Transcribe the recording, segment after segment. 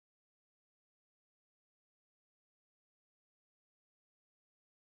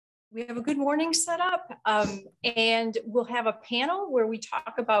We have a good morning set up, and we'll have a panel where we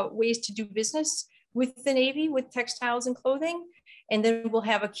talk about ways to do business with the Navy with textiles and clothing. And then we'll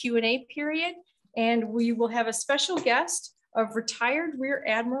have a Q&A period, and we will have a special guest of retired Rear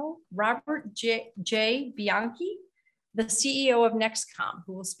Admiral Robert J. Bianchi, the CEO of NEXCOM,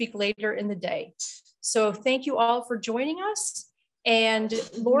 who will speak later in the day. So thank you all for joining us. And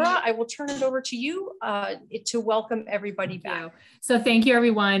Laura, I will turn it over to you to welcome everybody back. So thank you,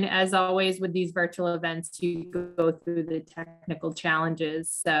 everyone. As always, with these virtual events, you go through the technical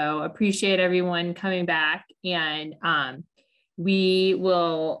challenges. So appreciate everyone coming back. And we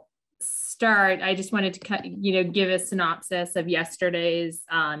will start. I just wanted to give a synopsis of yesterday's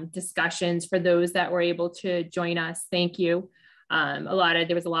discussions for those that were able to join us. Thank you.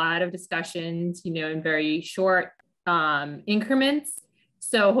 There was a lot of discussions, in very short increments.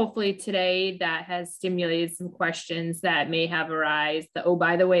 So hopefully today that has stimulated some questions that may have arisen,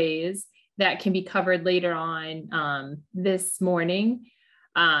 by the ways that can be covered later on this morning.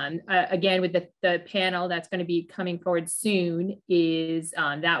 Again, with the panel that's going to be coming forward soon is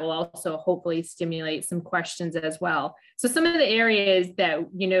that will also hopefully stimulate some questions as well. So some of the areas that,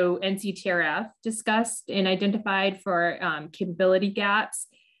 NCTRF discussed and identified for capability gaps.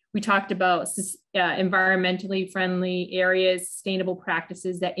 We talked about environmentally friendly areas, sustainable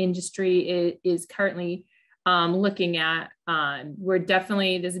practices that industry is currently looking at. There's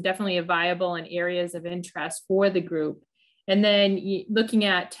definitely a viable and areas of interest for the group. And then looking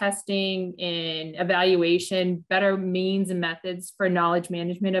at testing and evaluation, better means and methods for knowledge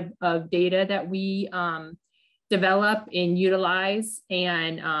management of data that we develop and utilize,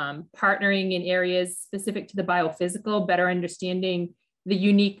 and partnering in areas specific to the biophysical, better understanding the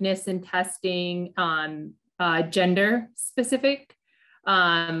uniqueness in testing gender specific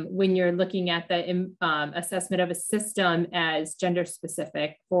when you're looking at the assessment of a system as gender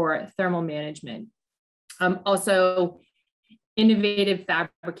specific for thermal management. Also, innovative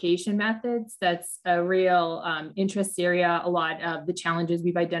fabrication methods. That's a real interest area. A lot of the challenges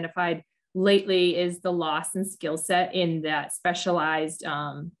we've identified lately is the loss in skill set in that specialized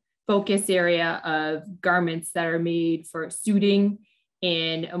focus area of garments that are made for suiting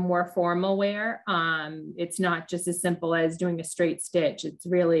in a more formal wear. It's not just as simple as doing a straight stitch. It's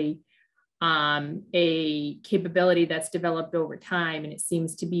really a capability that's developed over time, and it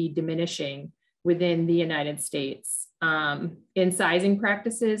seems to be diminishing within the United States. In sizing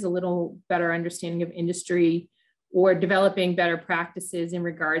practices, a little better understanding of industry or developing better practices in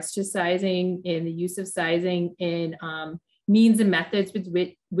regards to sizing and the use of sizing in means and methods with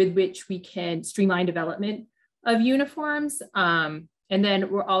which we can streamline development of uniforms. And then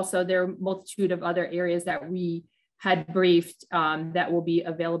there are a multitude of other areas that we had briefed that will be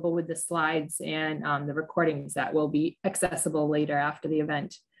available with the slides and the recordings that will be accessible later after the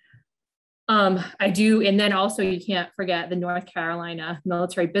event. And then also you can't forget the North Carolina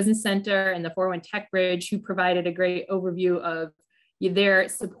Military Business Center and the 401 Tech Bridge, who provided a great overview of their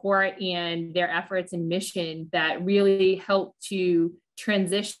support and their efforts and mission that really help to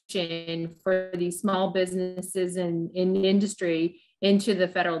transition for these small businesses in industry into the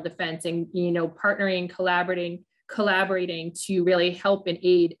federal defense, and partnering, collaborating to really help and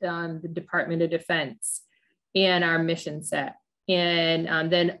aid the Department of Defense and our mission set.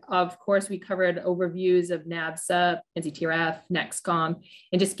 And then, of course, we covered overviews of NAVSUP, NCTRF, NEXCOM,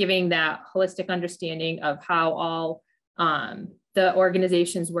 and just giving that holistic understanding of how all the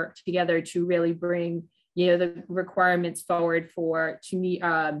organizations work together to really bring the requirements forward to meet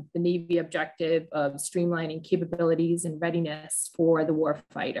the Navy objective of streamlining capabilities and readiness for the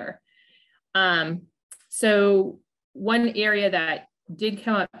warfighter. So one area that did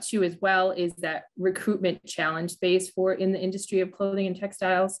come up too as well is that recruitment challenge space in the industry of clothing and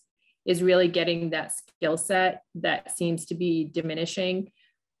textiles is really getting that skill set that seems to be diminishing.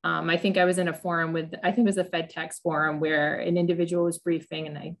 I think I was in a forum I think it was a FedTex forum, where an individual was briefing,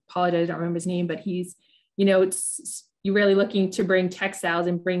 and I apologize, I don't remember his name, but he's, you're really looking to bring textiles,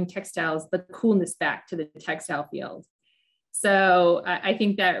 the coolness back to the textile field. So I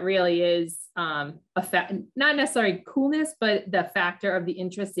think that really is not necessarily coolness, but the factor of the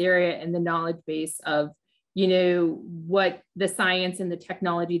interest area and the knowledge base of, what the science and the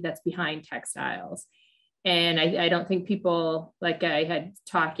technology that's behind textiles. And I don't think people, like I had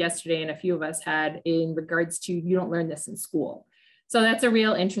talked yesterday and a few of us had, in regards to, you don't learn this in school. So that's a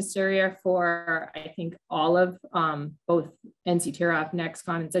real interest area for, I think, all of both NCTRF,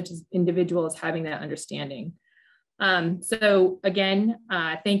 NEXCOM, and such as individuals having that understanding. So again,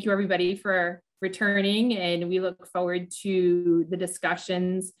 thank you everybody for returning, and we look forward to the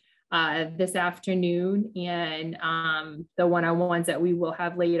discussions this afternoon and the one-on-ones that we will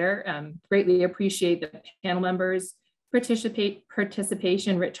have later. Greatly appreciate the panel members'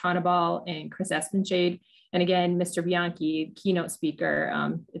 participation, Rich Hannibal and Chris Espenshade. And again, Mr. Bianchi, keynote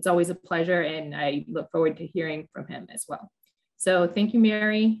speaker. It's always a pleasure, and I look forward to hearing from him as well. So thank you,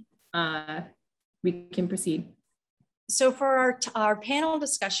 Mary. We can proceed. So for our panel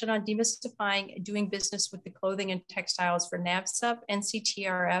discussion on demystifying doing business with the clothing and textiles for NAVSUP,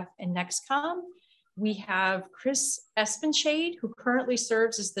 NCTRF, and NEXCOM, we have Chris Espenshade, who currently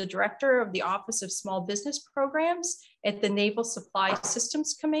serves as the Director of the Office of Small Business Programs at the Naval Supply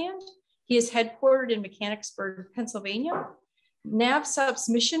Systems Command. He is headquartered in Mechanicsburg, Pennsylvania. NAVSUP's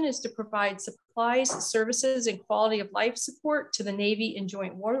mission is to provide supplies, services, and quality of life support to the Navy and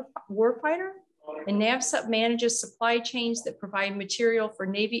Joint Warfighter. And NAVSUP manages supply chains that provide material for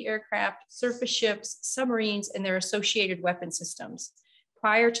Navy aircraft, surface ships, submarines, and their associated weapon systems.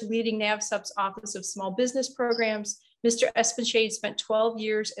 Prior to leading NAVSUP's Office of Small Business Programs, Mr. Espenshade spent 12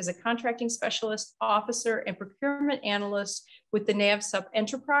 years as a contracting specialist, officer, and procurement analyst with the NAVSUP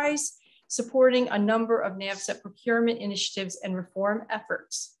enterprise, supporting a number of NAVSUP procurement initiatives and reform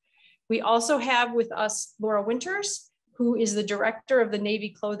efforts. We also have with us Laura Winters, who is the director of the Navy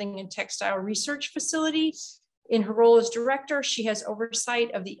Clothing and Textile Research Facility. In her role as director, she has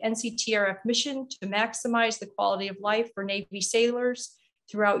oversight of the NCTRF mission to maximize the quality of life for Navy sailors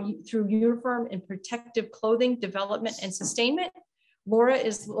through uniform and protective clothing development and sustainment. Laura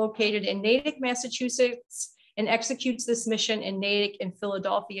is located in Natick, Massachusetts, and executes this mission in Natick and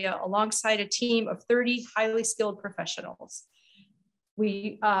Philadelphia alongside a team of 30 highly skilled professionals.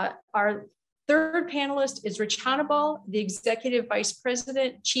 Our third panelist is Rich Hannibal, the Executive Vice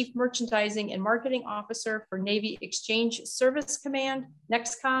President, Chief Merchandising and Marketing Officer for Navy Exchange Service Command,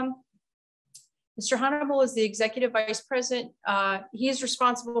 NEXCOM. Mr. Hannibal is the Executive Vice President. He is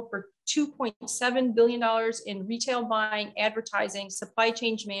responsible for $2.7 billion in retail buying, advertising, supply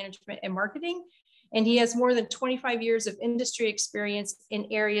chain management, and marketing. And he has more than 25 years of industry experience in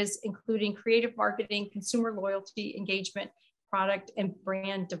areas including creative marketing, consumer loyalty, engagement, product, and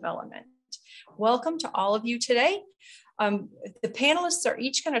brand development. Welcome to all of you today. The panelists are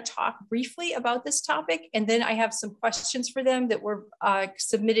each going to talk briefly about this topic, and then I have some questions for them that were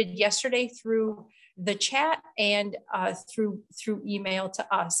submitted yesterday through the chat and through email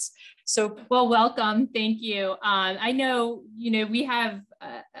to us. So, well, welcome. Thank you. I know, we have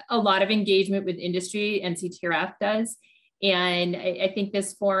a lot of engagement with industry, NCTRF does. And I think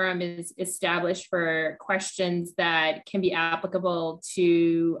this forum is established for questions that can be applicable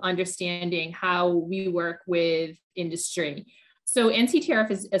to understanding how we work with industry. So NCTRF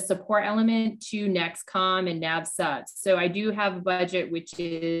is a support element to NEXCOM and NAVSUP. So I do have a budget, which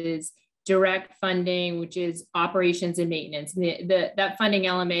is direct funding, which is operations and maintenance. And that funding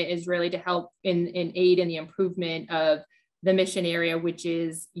element is really to help in aid in the improvement of the mission area, which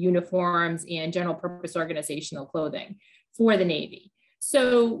is uniforms and general purpose organizational clothing for the Navy.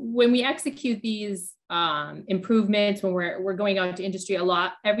 So when we execute these improvements, when we're going out to industry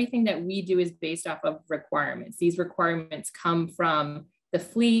everything that we do is based off of requirements. These requirements come from the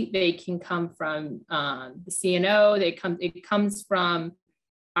fleet, they can come from the CNO, it comes from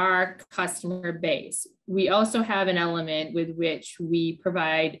our customer base. We also have an element with which we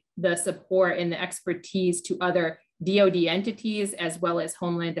provide the support and the expertise to other DoD entities as well as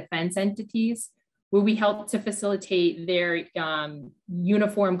Homeland Defense entities, where we help to facilitate their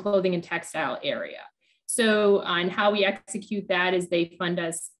uniform clothing and textile area. So on how we execute that is they fund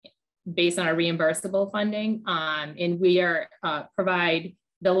us based on our reimbursable funding, and we provide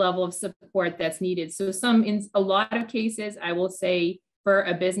the level of support that's needed. So in a lot of cases, I will say for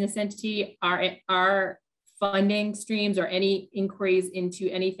a business entity, our funding streams or any inquiries into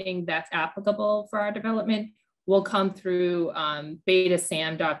anything that's applicable for our development will come through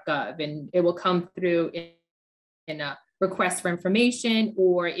betasam.gov, and it will come through in a request for information,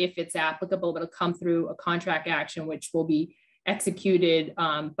 or if it's applicable, it'll come through a contract action, which will be executed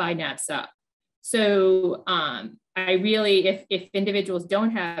by NAVSUP. So I really, if individuals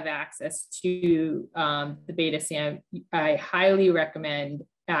don't have access to the betasam, I highly recommend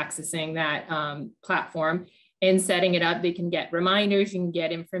accessing that platform and setting it up. They can get reminders, you can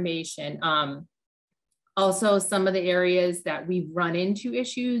get information. Also, some of the areas that we've run into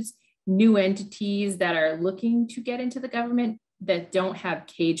issues, new entities that are looking to get into the government that don't have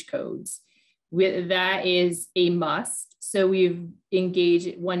cage codes. That is a must. So we've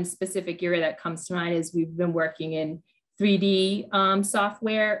engaged, one specific area that comes to mind is we've been working in 3D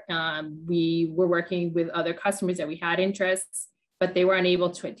software. We were working with other customers that we had interests but they were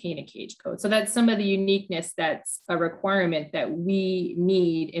unable to attain a cage code. So that's some of the uniqueness that's a requirement that we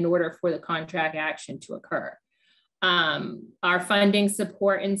need in order for the contract action to occur. Our funding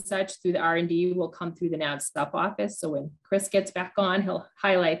support and such through the R&D will come through the NAVSUP office. So when Chris gets back on, he'll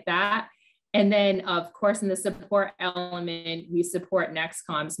highlight that. And then of course, in the support element, we support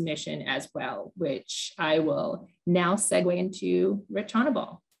NEXCOM's mission as well, which I will now segue into Rich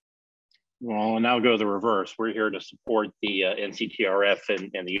Honeyball. Well, and now go the reverse. We're here to support the NCTRF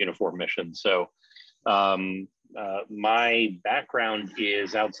and the uniform mission. So my background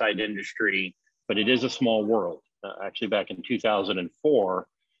is outside industry, but it is a small world. Actually, back in 2004,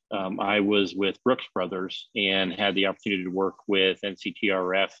 I was with Brooks Brothers and had the opportunity to work with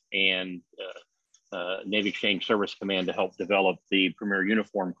NCTRF and Navy Exchange Service Command to help develop the Premier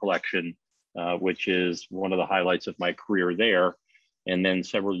Uniform Collection, which is one of the highlights of my career there. And then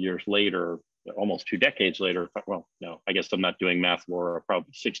several years later, almost 2 decades later, well, no, I guess I'm not doing math, Laura,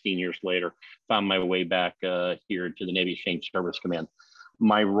 probably 16 years later, found my way back here to the Navy Exchange Service Command.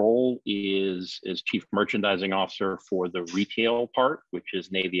 My role is Chief Merchandising Officer for the retail part, which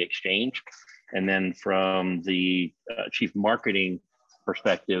is Navy Exchange. And then from the Chief Marketing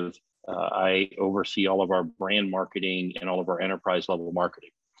perspective, I oversee all of our brand marketing and all of our enterprise level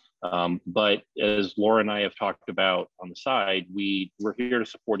marketing. But as Laura and I have talked about on the side, we're here to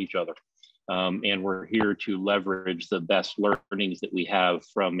support each other. And we're here to leverage the best learnings that we have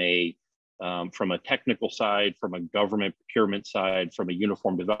from a technical side, from a government procurement side, from a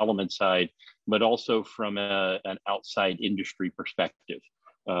uniform development side, but also from an outside industry perspective.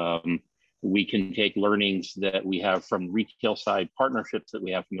 We can take learnings that we have from retail side, partnerships that we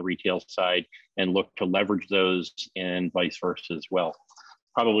have from the retail side, and look to leverage those and vice versa as well.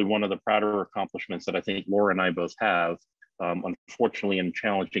 Probably one of the prouder accomplishments that I think Laura and I both have, unfortunately in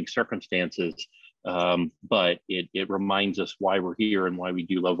challenging circumstances, but it reminds us why we're here and why we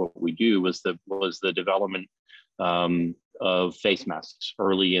do love what we do, was the development of face masks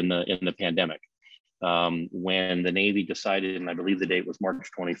early in the pandemic. When the Navy decided, and I believe the date was March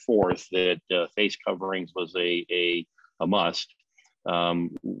 24th, that face coverings was a must,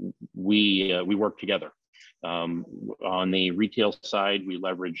 we worked together. On the retail side, we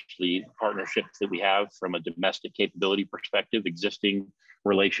leveraged the partnerships that we have from a domestic capability perspective, existing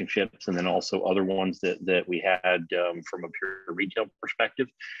relationships, and then also other ones that we had from a pure retail perspective,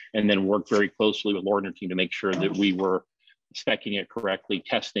 and then worked very closely with Laura and her team to make sure that we were speccing it correctly,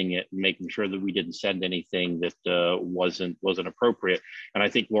 testing it, making sure that we didn't send anything that wasn't appropriate. And I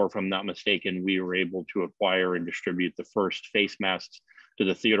think, Laura, if I'm not mistaken, we were able to acquire and distribute the first face masks to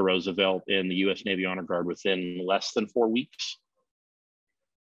the Theodore Roosevelt and the U.S. Navy Honor Guard within less than 4 weeks.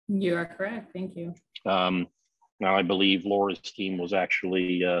 You are correct. Thank you. Now, I believe Laura's team was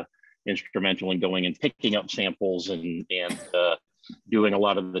actually instrumental in going and picking up samples and doing a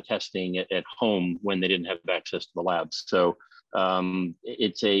lot of the testing at home when they didn't have access to the labs. So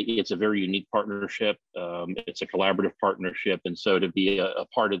it's a very unique partnership. It's a collaborative partnership. And so to be a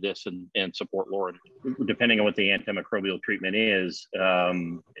part of this and support Laura, depending on what the antimicrobial treatment is,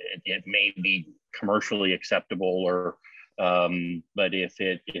 it may be commercially acceptable, or but if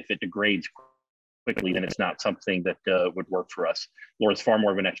it degrades quickly, then it's not something that would work for us. Laura's far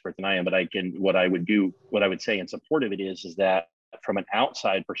more of an expert than I am, but what I would say in support of it is that from an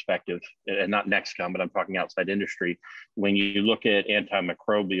outside perspective, and not NEXCOM, but I'm talking outside industry, when you look at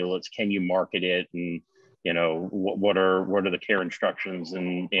antimicrobial, it's can you market it, and what are the care instructions,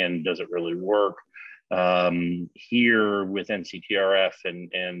 and does it really work? Here with NCTRF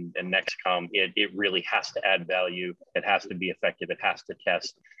and NEXCOM, it really has to add value. It has to be effective. It has to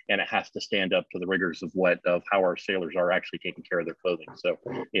test, and it has to stand up to the rigors of how our sailors are actually taking care of their clothing. So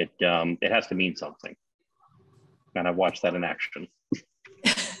it has to mean something. And I've watched that in action.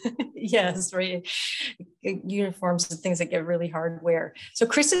 Yes, right. Uniforms and things that get really hard wear. So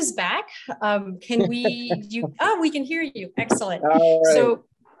Chris is back. Can we? We can hear you. Excellent. All right. So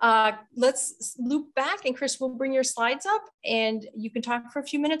let's loop back, and Chris will bring your slides up, and you can talk for a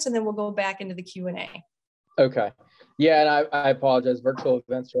few minutes, and then we'll go back into the Q&A. Okay. Yeah, and I apologize. Virtual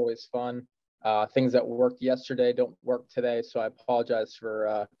events are always fun. Things that worked yesterday don't work today, so I apologize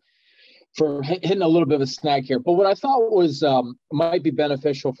for hitting a little bit of a snag here. But what I thought was might be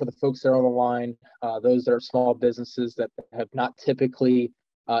beneficial for the folks that are on the line, those that are small businesses that have not typically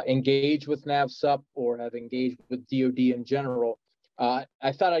engaged with NAVSUP or have engaged with DoD in general.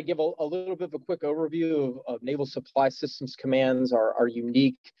 I thought I'd give a little bit of a quick overview of Naval Supply Systems Command's, our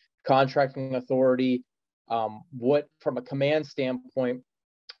unique contracting authority, what, from a command standpoint,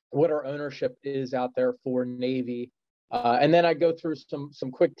 what our ownership is out there for Navy, And then I go through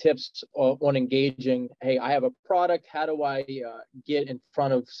some quick tips on engaging. Hey, I have a product. How do I get in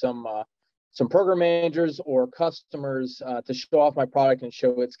front of some program managers or customers to show off my product and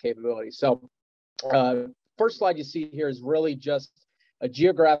show its capabilities? So first slide you see here is really just a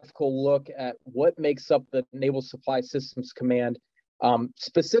geographical look at what makes up the Naval Supply Systems Command,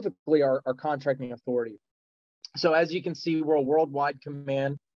 specifically our contracting authority. So as you can see, we're a worldwide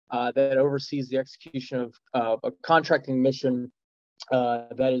command that oversees the execution of a contracting mission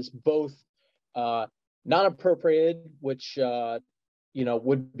that is both non-appropriated, which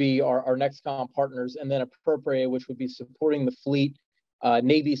would be our NEXCOM partners, and then appropriated, which would be supporting the fleet,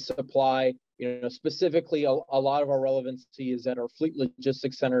 Navy supply. Specifically, a lot of our relevancy is at our fleet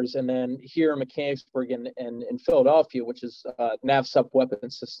logistics centers, and then here in Mechanicsburg and in Philadelphia, which is NAVSUP weapon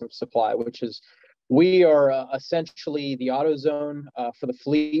system supply, which is we are essentially the auto zone for the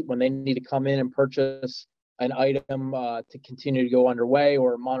fleet when they need to come in and purchase an item to continue to go underway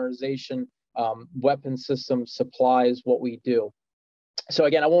or modernization. Weapon system supply is what we do. So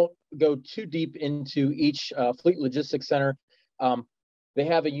again, I won't go too deep into each fleet logistics center. They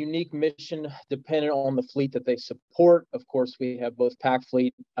have a unique mission dependent on the fleet that they support. Of course, we have both PAC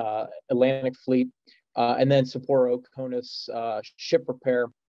fleet, Atlantic fleet, and then support Oconus ship repair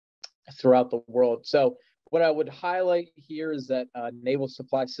throughout the world. So what I would highlight here is that Naval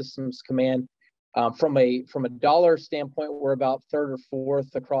Supply Systems Command, from a dollar standpoint, we're about third or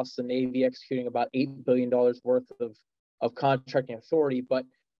fourth across the Navy, executing about $8 billion worth of contracting authority. But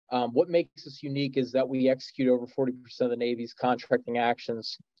what makes us unique is that we execute over 40% of the Navy's contracting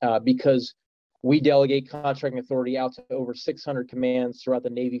actions because we delegate contracting authority out to over 600 commands throughout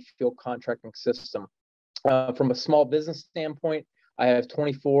the Navy field contracting system. From a small business standpoint, I have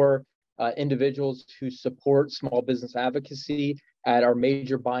 24 individuals who support small business advocacy at our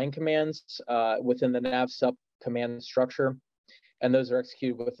major buying commands within the NAVSUP command structure. And those are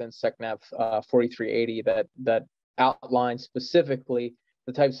executed within SecNav 4380 that outlines specifically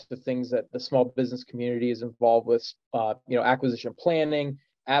the types of things that the small business community is involved with, acquisition planning,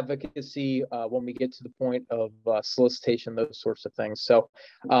 advocacy, when we get to the point of solicitation, those sorts of things. So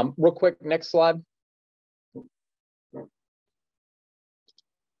real quick, next slide.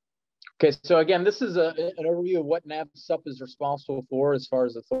 Okay, so again, this is an overview of what NAVSUP is responsible for as far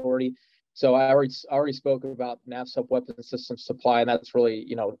as authority. So I already spoke about NAVSUP weapon system supply, and that's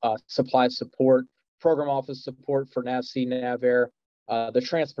really, supply support, program office support for NAVSEA, NAVAIR, the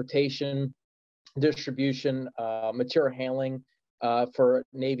transportation, distribution, material handling for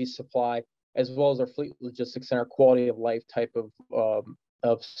Navy supply, as well as our fleet logistics center quality of life type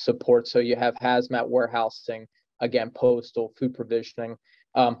of support. So you have hazmat warehousing, again, postal, food provisioning.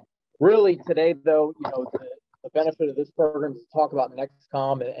 Really today, though, the benefit of this program is to talk about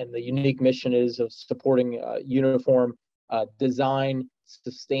NEXCOM and the unique mission is of supporting uniform design,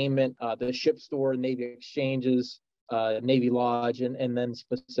 sustainment, the ship store, Navy exchanges, Navy Lodge, and then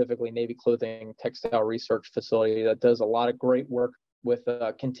specifically Navy Clothing Textile Research Facility that does a lot of great work with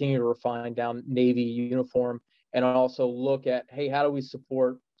continue to refine down Navy uniform and also look at, hey, how do we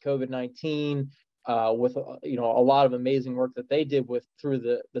support COVID-19 with a lot of amazing work that they did through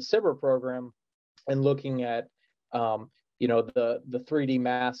the CIBR program and looking at the 3D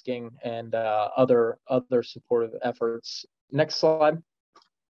masking and other supportive efforts. Next slide.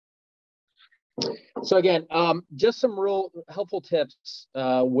 So again, just some real helpful tips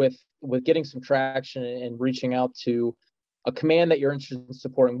with getting some traction and reaching out to a command that you're interested in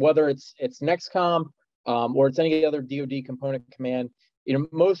supporting, whether it's NEXCOM or it's any other DoD component command.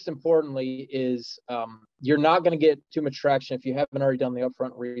 Most importantly is you're not going to get too much traction if you haven't already done the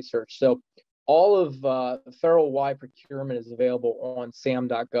upfront research. So all of federal-wide procurement is available on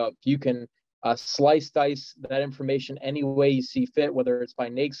sam.gov. You can dice that information any way you see fit, whether it's by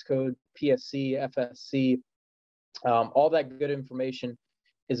NAICS code, PSC, FSC, all that good information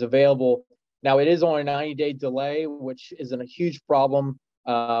is available. Now, it is only a 90-day delay, which isn't a huge problem,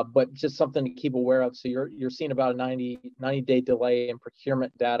 but just something to keep aware of. So you're seeing about a 90-day delay in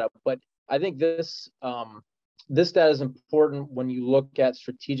procurement data. But I think this data is important when you look at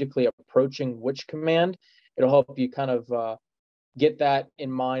strategically approaching which command. It'll help you kind of get that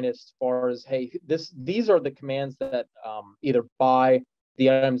in mind as far as, hey, these are the commands that either buy the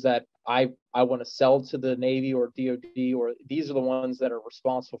items that I want to sell to the Navy or DoD, or these are the ones that are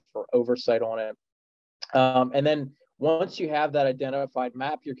responsible for oversight on it. And then once you have that identified,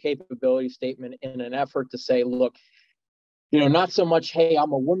 map your capability statement in an effort to say, look, not so much, hey,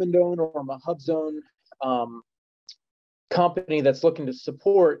 I'm a woman-owned or I'm a hub zone company that's looking to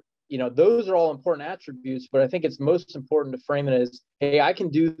support, those are all important attributes, but I think it's most important to frame it as, hey, I can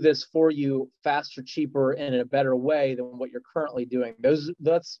do this for you faster, cheaper, and in a better way than what you're currently doing.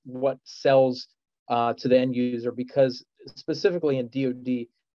 That's what sells to the end user, because specifically in DoD,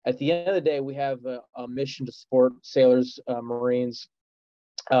 at the end of the day, we have a mission to support sailors, Marines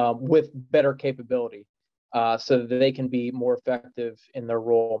with better capability so that they can be more effective in their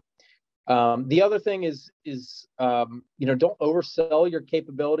role. The other thing is don't oversell your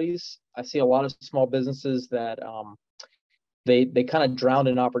capabilities. I see a lot of small businesses that they kind of drown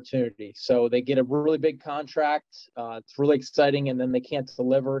in opportunity. So they get a really big contract, it's really exciting, and then they can't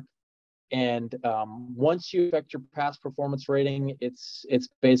deliver. And once you affect your past performance rating, it's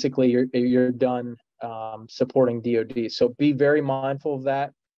basically you're done supporting DoD. So be very mindful of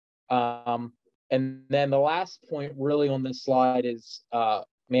that. And then the last point really on this slide is,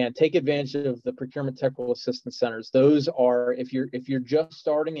 take advantage of the procurement technical assistance centers. Those are, if you're just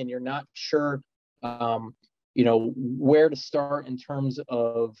starting and you're not sure, where to start in terms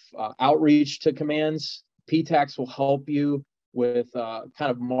of outreach to commands, PTACs will help you with kind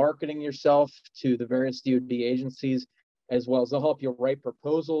of marketing yourself to the various DoD agencies, as well as they'll help you write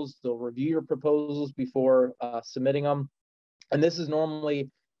proposals. They'll review your proposals before submitting them. And this is normally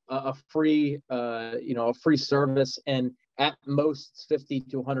a free service, and at most it's $50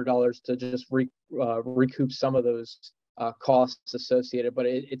 to $100 to just recoup some of those costs associated. But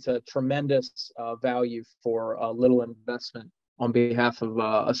it's a tremendous value for a little investment on behalf of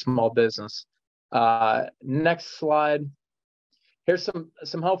a small business. Next slide. Here's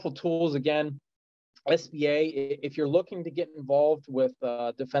some helpful tools again. SBA, if you're looking to get involved with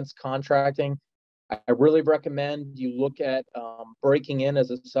defense contracting, I really recommend you look at breaking in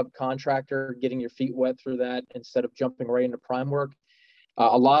as a subcontractor, getting your feet wet through that instead of jumping right into prime work.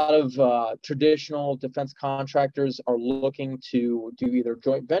 A lot of traditional defense contractors are looking to do either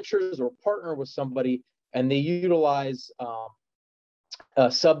joint ventures or partner with somebody, and they utilize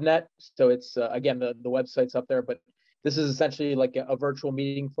subnet. So it's, again, the website's up there, but this is essentially like a virtual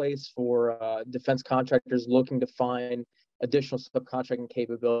meeting place for defense contractors looking to find additional subcontracting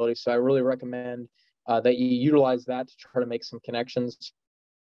capabilities. So I really recommend that you utilize that to try to make some connections.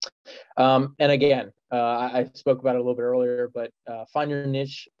 And again, I spoke about it a little bit earlier, but find your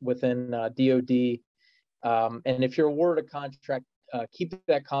niche within DoD. And if you're awarded a contract, keep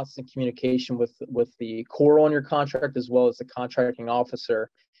that constant communication with the Corps on your contract as well as the contracting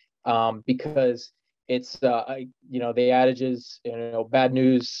officer, because it's the adage is, bad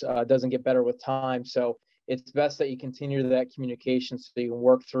news doesn't get better with time. So it's best that you continue that communication so you can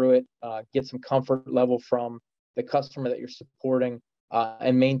work through it, get some comfort level from the customer that you're supporting,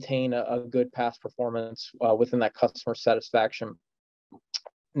 and maintain a good past performance within that customer satisfaction.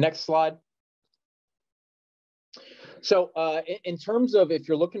 Next slide. So in terms of if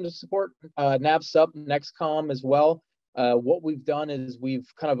you're looking to support NAVSUP, NEXCOM as well, what we've done is we've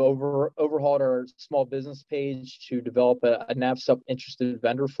kind of overhauled our small business page to develop a NAVSUP interested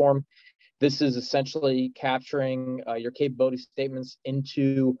vendor form. This is essentially capturing your capability statements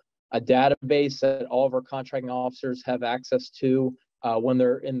into a database that all of our contracting officers have access to when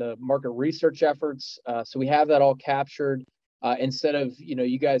they're in the market research efforts. So we have that all captured. Instead of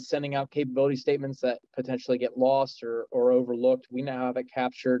you guys sending out capability statements that potentially get lost or overlooked, we now have it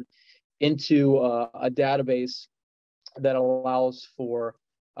captured into a database that allows for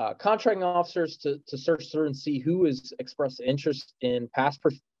contracting officers to search through and see who has expressed interest in past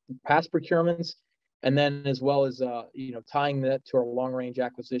procurements, and then as well as tying that to our long-range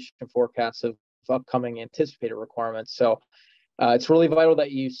acquisition forecasts of upcoming anticipated requirements. So it's really vital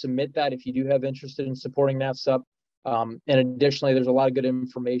that you submit that if you do have interest in supporting NAVSUP. And additionally, there's a lot of good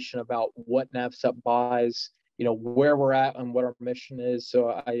information about what NAVSUP buys, where we're at and what our mission is. So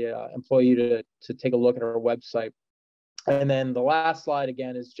I employ you to take a look at our website. And then the last slide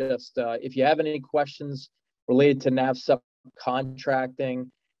again is just if you have any questions related to NAVSUP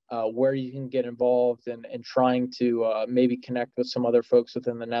contracting, where you can get involved and trying to maybe connect with some other folks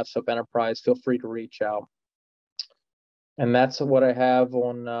within the NAVSUP enterprise, feel free to reach out. And that's what I have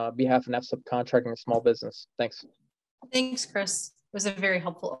on behalf of NAVSUP contracting and small business. Thanks. Thanks, Chris. It was a very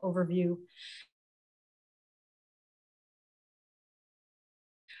helpful overview.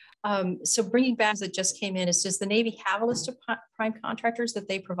 So bringing back that just came in, does the Navy have a list of prime contractors that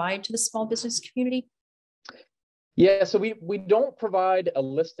they provide to the small business community? Yeah, so we don't provide a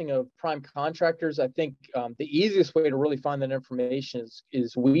listing of prime contractors. I think the easiest way to really find that information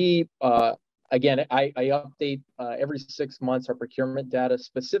is we, again, I update every 6 months our procurement data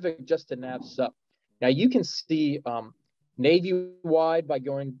specific just to NAVSUP. Now you can see Navy-wide by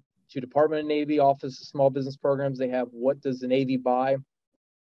going to Department of Navy, Office of Small Business Programs. They have what does the Navy buy?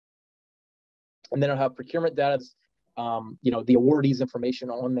 And then it'll have procurement data, you know, the awardees information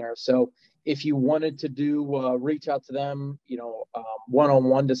on there. So if you wanted to do reach out to them, you know,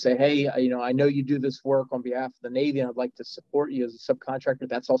 one-on-one to say, hey, you know, I know you do this work on behalf of the Navy and I'd like to support you as a subcontractor,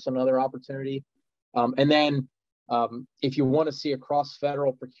 that's also another opportunity. And then if you want to see across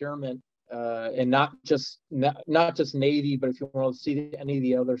federal procurement and not just Navy, but if you want to see any of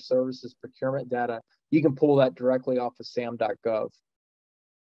the other services procurement data, you can pull that directly off of sam.gov.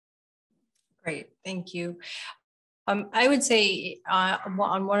 Great, thank you. I would say on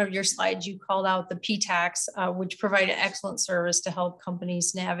one of your slides, you called out the PTACs, which provide an excellent service to help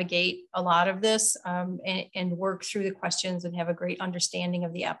companies navigate a lot of this and work through the questions and have a great understanding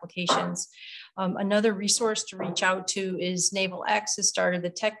of the applications. Another resource to reach out to is Naval X has started the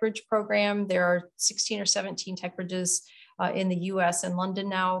Tech Bridge program. There are 16 or 17 Tech Bridges in the US and London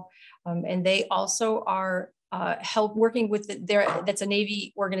now, and they also are working with that's a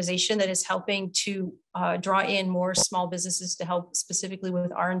Navy organization that is helping to draw in more small businesses to help specifically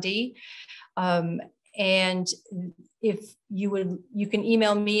with R&D. And if you can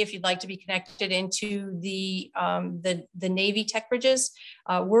email me if you'd like to be connected into the Navy Tech Bridges.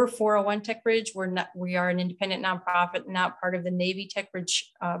 We're 401 Tech Bridge. We are an independent nonprofit, not part of the Navy Tech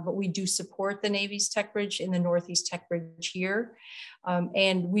Bridge, but we do support the Navy's Tech Bridge in the Northeast Tech Bridge here.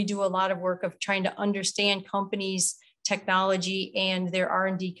 And we do a lot of work of trying to understand companies' technology and their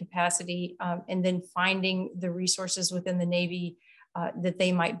R&D capacity, and then finding the resources within the Navy that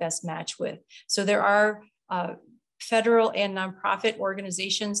they might best match with. So there are federal and nonprofit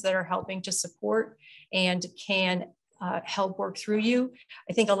organizations that are helping to support and can help work through you.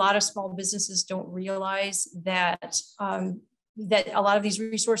 I think a lot of small businesses don't realize that, that a lot of these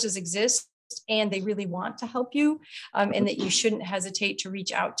resources exist and they really want to help you, and that you shouldn't hesitate to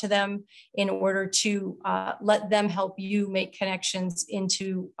reach out to them in order to let them help you make connections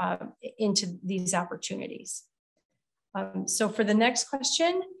into these opportunities. So for the next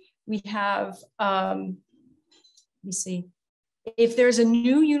question, we have, let me see, if there's a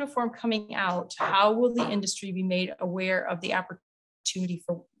new uniform coming out, how will the industry be made aware of the opportunity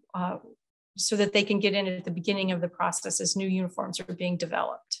for, so that they can get in at the beginning of the process as new uniforms are being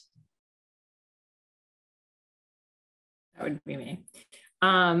developed? That would be me.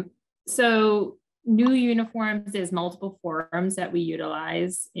 So new uniforms, there's multiple forums that we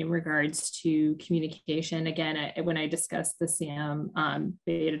utilize in regards to communication. Again, when I discussed the SAM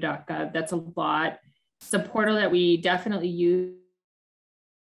beta.gov, that's a lot. It's a portal that we definitely use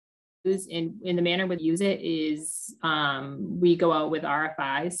in the manner we use it is we go out with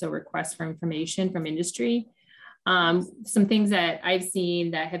RFIs, so requests for information from industry. Some things that I've seen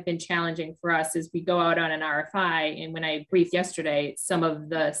that have been challenging for us is we go out on an RFI, and when I briefed yesterday, some of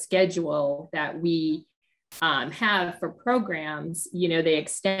the schedule that we have for programs, you know, they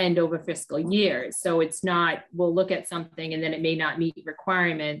extend over fiscal years. So it's not, we'll look at something and then it may not meet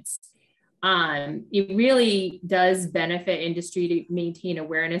requirements. It really does benefit industry to maintain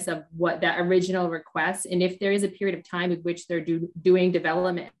awareness of what that original request, and if there is a period of time in which they're doing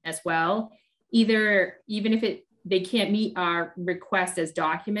development as well, even if they can't meet our request as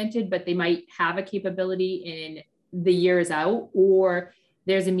documented, but they might have a capability in the years out, or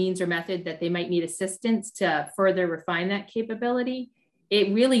there's a means or method that they might need assistance to further refine that capability.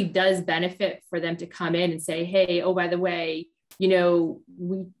 It really does benefit for them to come in and say, hey, oh, by the way, you know,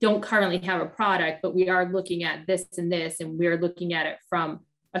 we don't currently have a product, but we are looking at this and this, and we're looking at it from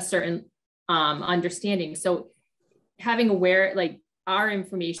a certain understanding. So having our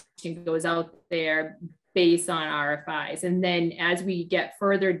information goes out there based on RFIs. And then as we get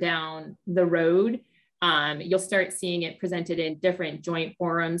further down the road, you'll start seeing it presented in different joint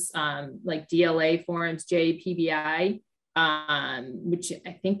forums, like DLA forums, JPBI, which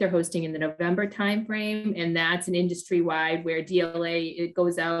I think they're hosting in the November timeframe. And that's an industry-wide where DLA, it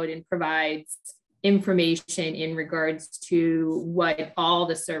goes out and provides information in regards to what all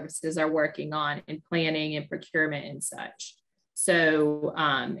the services are working on in planning and procurement and such. So,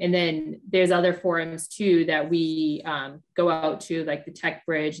 and then there's other forums too that we go out to, like the Tech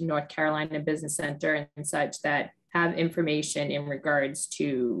Bridge, North Carolina Business Center and such, that have information in regards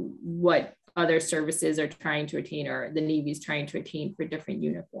to what other services are trying to attain, or the Navy's trying to attain for different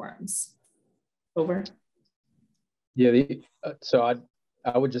uniforms. Over. Yeah, so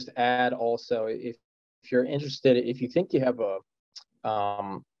I would just add also, if you're interested, if you think you have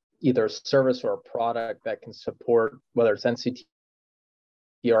a either a service or a product that can support, whether it's NCTRF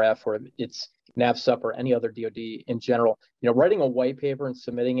or it's NAVSUP or any other DoD in general, you know, writing a white paper and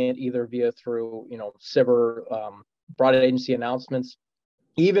submitting it either through, you know, SIVR, broad agency announcements,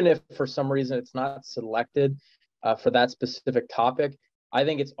 even if for some reason it's not selected for that specific topic, I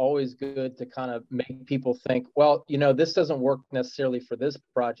think it's always good to kind of make people think, well, you know, this doesn't work necessarily for this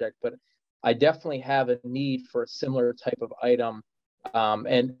project, but I definitely have a need for a similar type of item.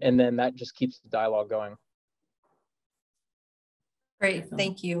 And then that just keeps the dialogue going. Great,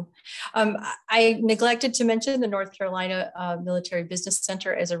 thank you. I neglected to mention the North Carolina Military Business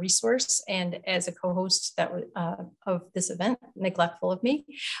Center as a resource and as a co-host of this event, neglectful of me.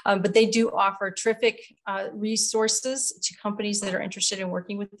 But they do offer terrific resources to companies that are interested in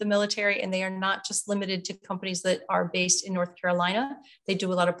working with the military, and they are not just limited to companies that are based in North Carolina. They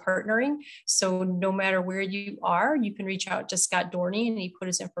do a lot of partnering. So no matter where you are, you can reach out to Scott Dorney, and he put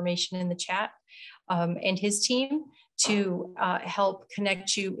his information in the chat, and his team to help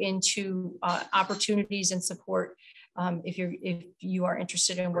connect you into opportunities and support if you are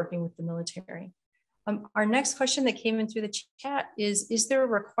interested in working with the military. Our next question that came in through the chat is there a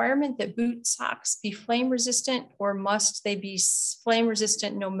requirement that boot socks be flame resistant, or must they be flame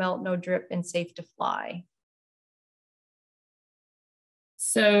resistant, no melt, no drip, and safe to fly?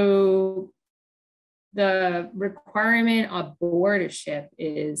 So the requirement aboard a ship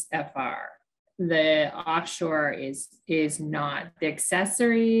is FR. The offshore is not. The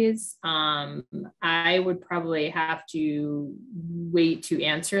accessories, I would probably have to wait to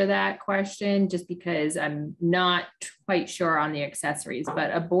answer that question just because I'm not quite sure on the accessories,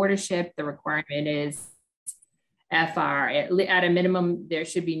 but aboard a ship, the requirement is FR. At a minimum, there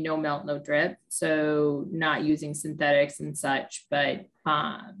should be no melt, no drip. So not using synthetics and such, but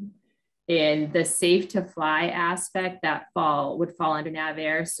and the safe to fly aspect that would fall under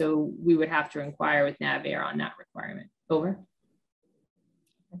NAVAIR. So we would have to inquire with NAVAIR on that requirement. Over.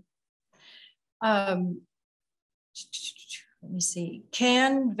 Let me see.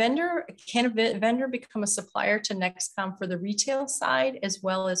 Can a vendor become a supplier to NEXCOM for the retail side as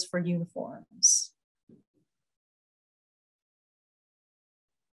well as for uniforms?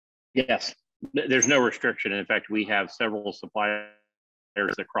 Yes, there's no restriction. In fact, we have several suppliers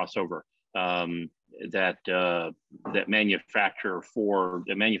that cross over that manufacture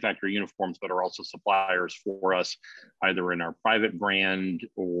uniforms, but are also suppliers for us, either in our private brand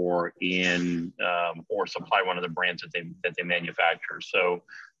or in or supply one of the brands that they manufacture. So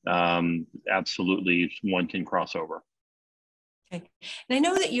absolutely, one can cross over. Okay, and I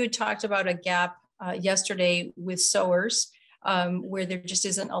know that you had talked about a gap yesterday with sewers, where there just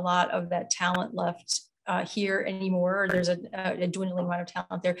isn't a lot of that talent left here anymore, or there's a dwindling amount of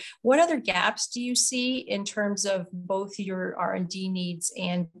talent there. What other gaps do you see in terms of both your R&D needs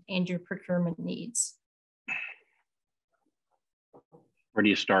and your procurement needs? Where do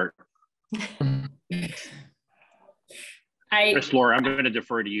you start? Laura, I'm going to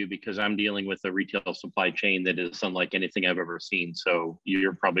defer to you because I'm dealing with a retail supply chain that is unlike anything I've ever seen. So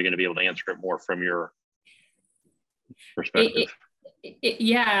you're probably going to be able to answer it more from your perspective.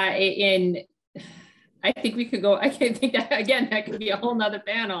 I think we could go, I think that, again, that could be a whole nother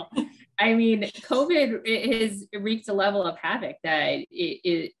panel. I mean, COVID has reached a level of havoc that I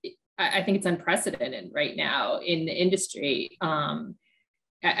think it's unprecedented right now in the industry.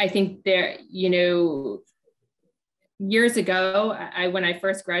 I think there, years ago, when I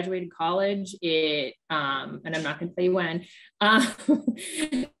first graduated college, and I'm not going to tell you when,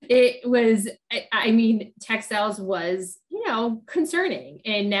 it was, textiles was, concerning.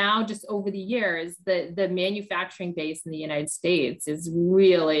 And now just over the years, the manufacturing base in the United States is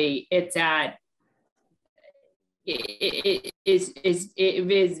really, it's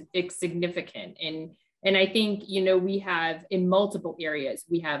significant. And I think, we have in multiple areas,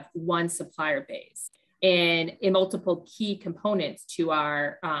 we have one supplier base. And in multiple key components to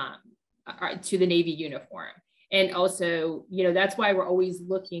to the Navy uniform. And also, that's why we're always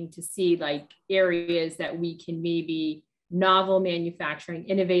looking to see like areas that we can maybe novel manufacturing,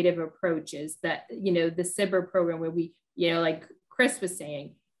 innovative approaches that, the SIBR program where we, like Chris was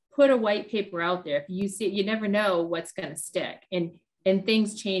saying, put a white paper out there. If you see it, you never know what's going to stick. And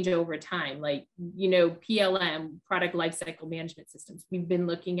things change over time, like, PLM, product lifecycle management systems. We've been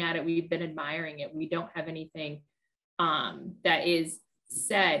looking at it. We've been admiring it. We don't have anything that is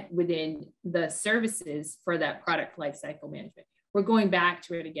set within the services for that product lifecycle management. We're going back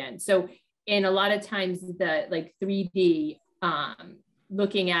to it again. So, and a lot of times the like 3D,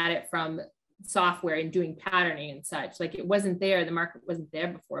 looking at it from software and doing patterning and such, like it wasn't there. The market wasn't there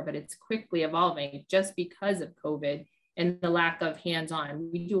before, but it's quickly evolving just because of COVID and the lack of hands-on.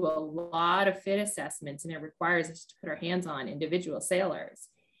 We do a lot of fit assessments, and it requires us to put our hands on individual sailors,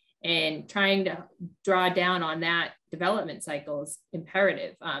 and trying to draw down on that development cycle is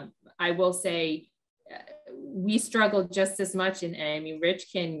imperative. I will say we struggle just as much. And I mean, Rich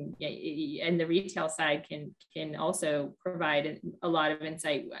can, and the retail side can also provide a lot of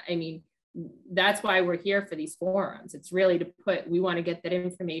insight. I mean, that's why we're here for these forums. It's really to we want to get that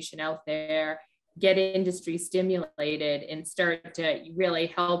information out there, get industry stimulated, and start to really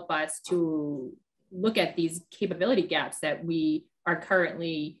help us to look at these capability gaps that we are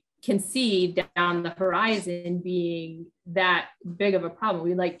currently can see down the horizon being that big of a problem.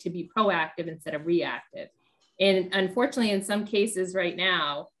 We like to be proactive instead of reactive. And unfortunately, in some cases right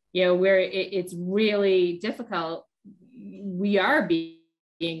now, where it's really difficult, we are being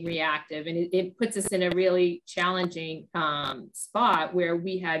reactive, and it puts us in a really challenging spot where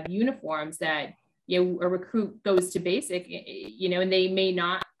we have uniforms that, a recruit goes to basic, and they may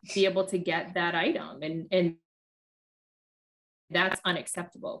not be able to get that item, and that's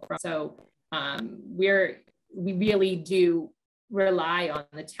unacceptable. So we really do rely on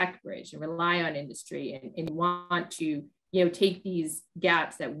the tech bridge and rely on industry, and want to take these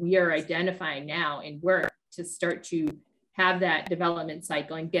gaps that we are identifying now and work to start to have that development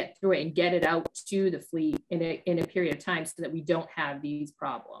cycle and get through it and get it out to the fleet in a period of time so that we don't have these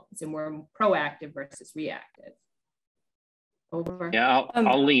problems, and we're proactive versus reactive. Over. Yeah,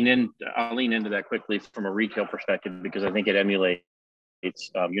 I'll lean into that quickly from a retail perspective, because I think it emulates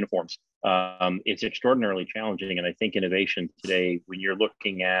uniforms. It's extraordinarily challenging, and I think innovation today, when you're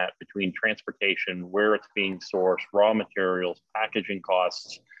looking at between transportation, where it's being sourced, raw materials, packaging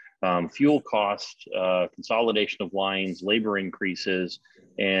costs, fuel costs, consolidation of lines, labor increases,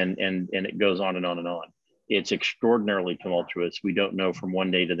 and it goes on and on and on. It's extraordinarily tumultuous. We don't know from one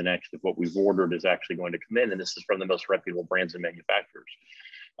day to the next if what we've ordered is actually going to come in, and this is from the most reputable brands and manufacturers.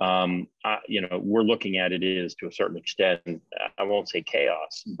 We're looking at it is to a certain extent, I won't say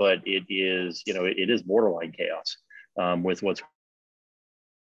chaos, but it is, it is borderline chaos with what's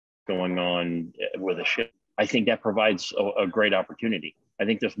going on with a ship. I think that provides a great opportunity. I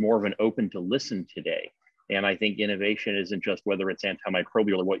think there's more of an open to listen today. And I think innovation isn't just whether it's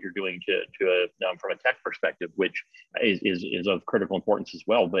antimicrobial or what you're doing from a tech perspective, which is of critical importance as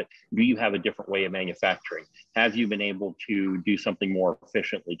well. But do you have a different way of manufacturing? Have you been able to do something more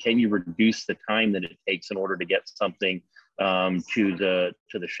efficiently? Can you reduce the time that it takes in order to get something to the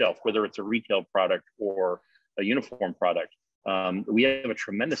shelf, whether it's a retail product or a uniform product? We have a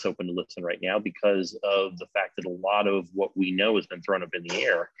tremendous open to listen right now because of the fact that a lot of what we know has been thrown up in the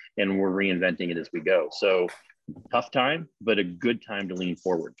air, and we're reinventing it as we go. So tough time, but a good time to lean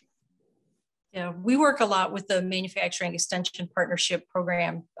forward. Yeah, we work a lot with the Manufacturing Extension Partnership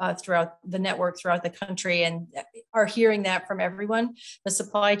Program throughout the network, throughout the country, and are hearing that from everyone. The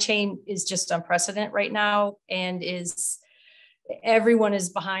supply chain is just unprecedented right now, and everyone is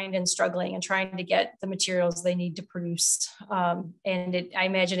behind and struggling and trying to get the materials they need to produce. I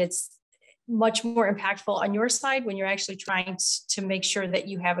imagine it's much more impactful on your side when you're actually trying to make sure that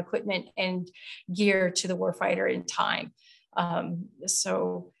you have equipment and gear to the warfighter in time. It's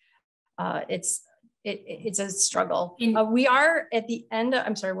a struggle. We are at the end.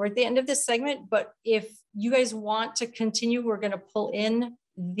 We're at the end of this segment, but if you guys want to continue, we're going to pull in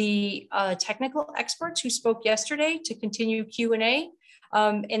the technical experts who spoke yesterday to continue Q&A.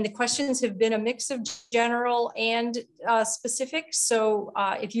 And the questions have been a mix of general and specific. So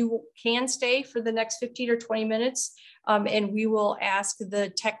if you can stay for the next 15 or 20 minutes, and we will ask the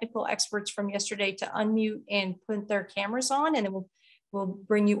technical experts from yesterday to unmute and put their cameras on, and then we'll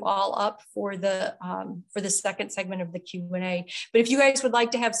bring you all up for the second segment of the Q&A. But if you guys would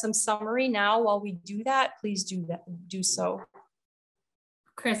like to have some summary now while we do that, please do so.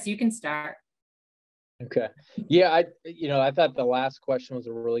 Chris, you can start. Okay. Yeah, I thought the last question was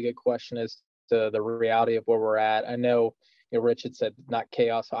a really good question as to the reality of where we're at. I know, Rich had said not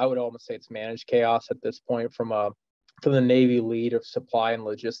chaos. I would almost say it's managed chaos at this point from the Navy lead of supply and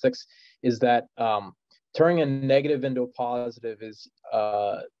logistics, is that turning a negative into a positive is,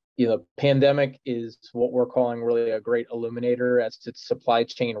 pandemic is what we're calling really a great illuminator as to supply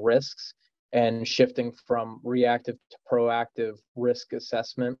chain risks and shifting from reactive to proactive risk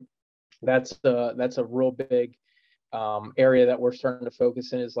assessment. That's a real big area that we're starting to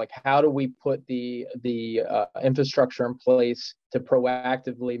focus in, is like, how do we put the infrastructure in place to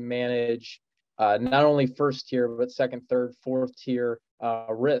proactively manage not only first tier, but second, third, fourth tier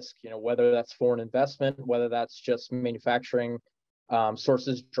risk, whether that's foreign investment, whether that's just manufacturing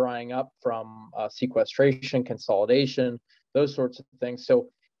sources drying up from sequestration, consolidation, those sorts of things. So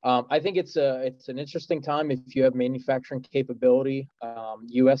I think it's an interesting time if you have manufacturing capability,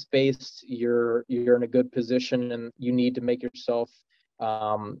 U.S. based. You're in a good position, and you need to make yourself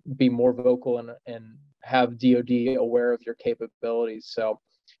be more vocal and have DoD aware of your capabilities. So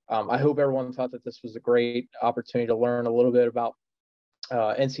I hope everyone thought that this was a great opportunity to learn a little bit about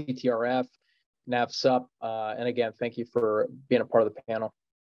NCTRF, NAVSUP, and again, thank you for being a part of the panel.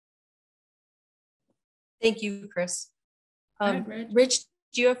 Thank you, Chris. Right, Rich,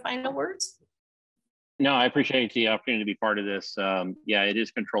 do you have final words? No, I appreciate the opportunity to be part of this. Yeah, it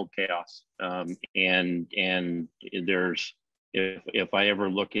is controlled chaos, and there's if I ever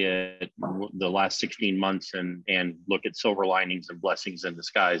look at the last 16 months and look at silver linings and blessings in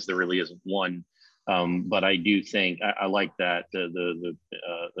disguise, there really isn't one. But I do think I like that the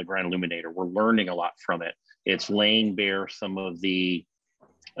Grand Illuminator. We're learning a lot from it. It's laying bare some of the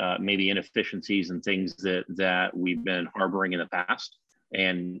maybe inefficiencies and things that we've been harboring in the past.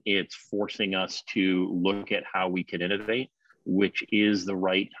 And it's forcing us to look at how we can innovate, which is the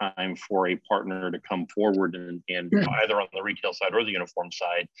right time for a partner to come forward and either on the retail side or the uniform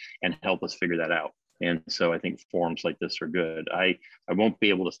side and help us figure that out. And so I think forums like this are good. I won't be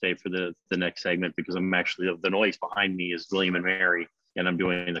able to stay for the next segment because I'm actually, the noise behind me is William and Mary, and I'm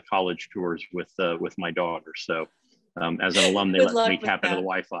doing the college tours with my daughter. So as an alum, they let me tap into the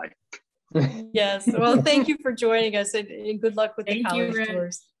Wi-Fi. Yes. Well, thank you for joining us, and good luck with the college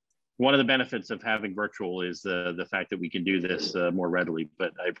tours. One of the benefits of having virtual is the fact that we can do this more readily,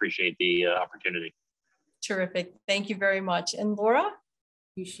 but I appreciate the opportunity. Terrific. Thank you very much. And Laura?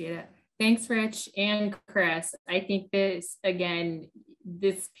 Appreciate it. Thanks, Rich and Chris. I think this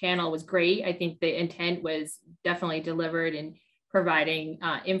panel was great. I think the intent was definitely delivered in providing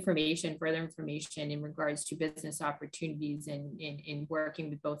further information in regards to business opportunities and in working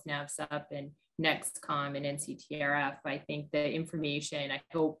with both NAVSUP and NEXCOM and NCTRF. I think the information, I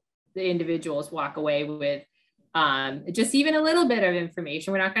hope the individuals walk away with just even a little bit of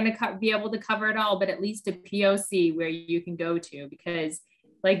information. We're not going to be able to cover it all, but at least a POC where you can go to, because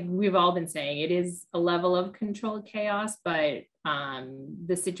like we've all been saying, it is a level of controlled chaos, but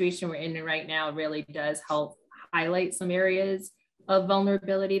the situation we're in right now really does help highlight some areas of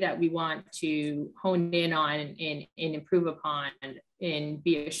vulnerability that we want to hone in on and improve upon, and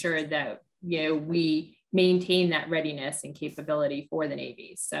be assured that, you know, we maintain that readiness and capability for the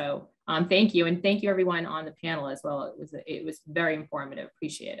Navy. So thank you. And thank you everyone on the panel as well. It was very informative.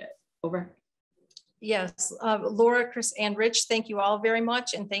 Appreciate it. Over. Yes, Laura, Chris, and Rich, thank you all very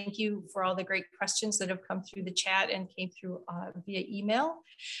much. And thank you for all the great questions that have come through the chat and came through via email.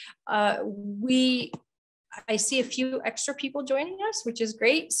 I see a few extra people joining us, which is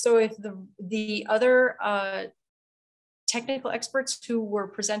great. So if the other technical experts who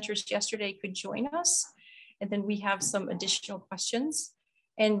were presenters yesterday could join us, and then we have some additional questions.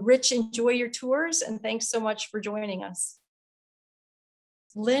 And Rich, enjoy your tours, and thanks so much for joining us.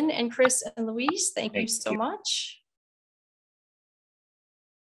 Lynn and Chris and Louise, thank you so much.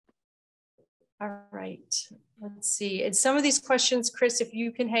 All right, let's see. And some of these questions, Chris, if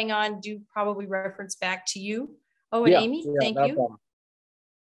you can hang on, do probably reference back to you. Oh, and Amy, thank you.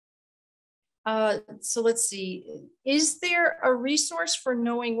 So let's see. Is there a resource for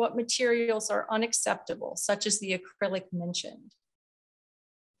knowing what materials are unacceptable, such as the acrylic mentioned?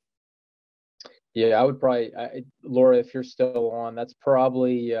 Yeah, I would probably, Laura, if you're still on, that's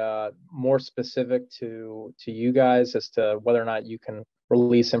probably more specific to you guys as to whether or not you can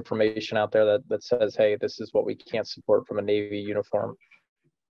release information out there that says, hey, this is what we can't support from a Navy uniform.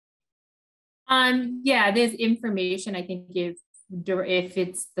 Yeah, there's information. I think if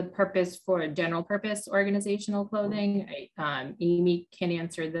it's the purpose for general purpose organizational clothing, Amy can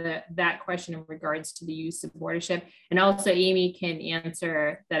answer that question in regards to the use of bordership. And also Amy can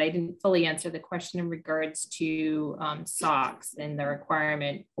answer that I didn't fully answer the question in regards to socks and the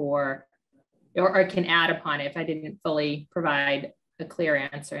requirement for, or can add upon it if I didn't fully provide a clear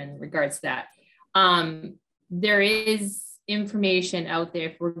answer in regards to that. There is information out there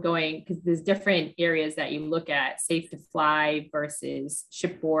if we're going, because there's different areas that you look at, safe to fly versus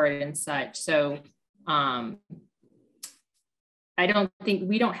shipboard and such. So I don't think,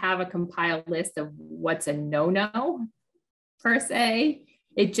 we don't have a compiled list of what's a no-no per se.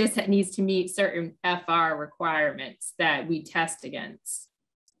 It just needs to meet certain FR requirements that we test against.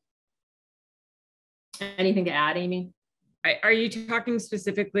 Anything to add, Amy? Are you talking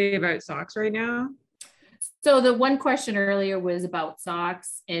specifically about socks right now? So the one question earlier was about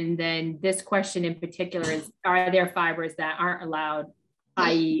socks. And then this question in particular is, are there fibers that aren't allowed,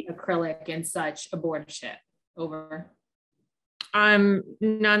 i.e. acrylic and such, aboard a ship? Over. None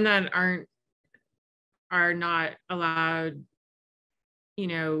that are not allowed, you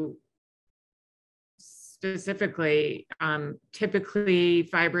know, specifically. Typically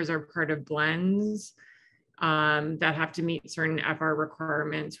fibers are part of blends that have to meet certain FR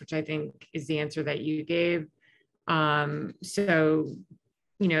requirements, which I think is the answer that you gave. So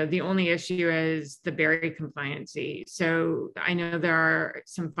you know, the only issue is the berry compliancy. So I know there are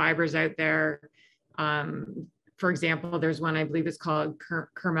some fibers out there. For example, there's one I believe is called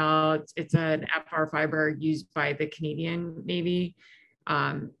Kermel. It's an FR fiber used by the Canadian Navy.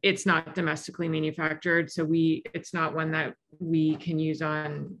 It's not domestically manufactured, so it's not one that we can use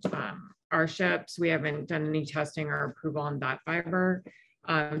on our ships. We haven't done any testing or approval on that fiber.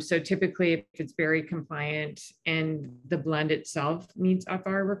 So typically, if it's berry compliant and the blend itself meets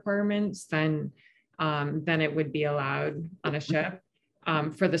FR requirements, then it would be allowed on a ship.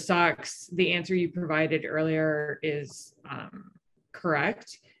 For the socks, the answer you provided earlier is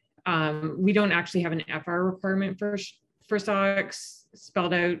correct. We don't actually have an FR requirement for socks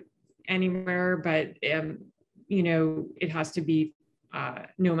spelled out anywhere, but you know, it has to be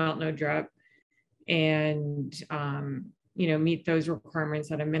no melt, no drip, and you know, meet those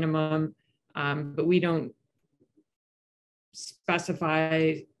requirements at a minimum. But we don't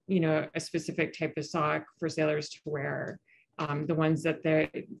specify, you know, a specific type of sock for sailors to wear. The ones that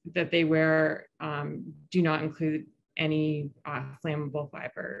they wear do not include any flammable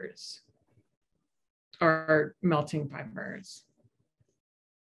fibers or melting fibers.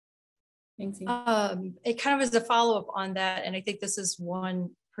 Thanks. It kind of is a follow-up on that, and I think this is one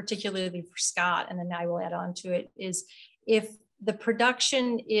particularly for Scott, and then I will add on to it, is if the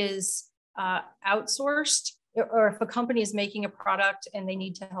production is outsourced, or if a company is making a product and they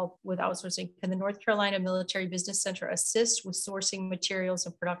need to help with outsourcing, can the North Carolina Military Business Center assist with sourcing materials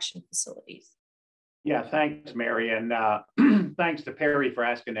and production facilities? Yeah, thanks, Mary. And thanks to Perry for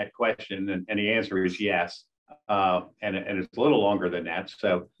asking that question. And the answer is yes. And it's a little longer than that.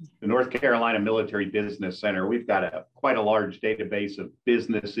 So the North Carolina Military Business Center, we've got quite a large database of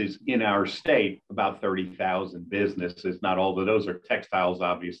businesses in our state, about 30,000 businesses. Not all of those are textiles,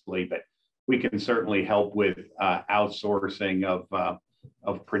 obviously, but we can certainly help with outsourcing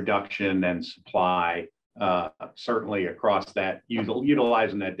of production and supply, certainly across that,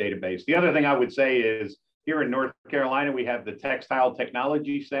 utilizing that database. The other thing I would say is here in North Carolina, we have the Textile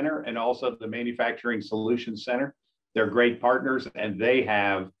Technology Center and also the Manufacturing Solutions Center. They're great partners, and they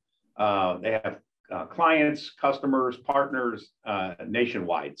have clients, customers, partners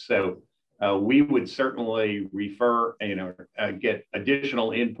nationwide. So we would certainly refer, get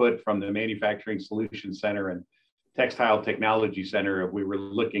additional input from the Manufacturing Solutions Center and Textile Technology Center if we were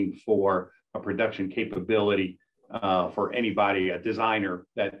looking for a production capability for anybody, a designer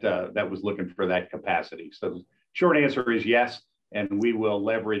that was looking for that capacity. So the short answer is yes, and we will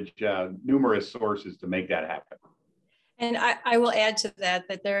leverage numerous sources to make that happen. And I will add to that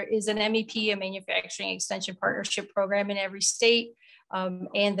there is an MEP, a Manufacturing Extension Partnership Program in every state.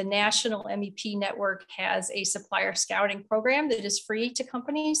 And the National MEP Network has a supplier scouting program that is free to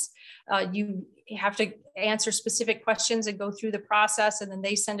companies. You have to answer specific questions and go through the process, and then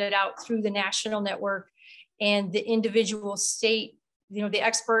they send it out through the national network. And the individual state, the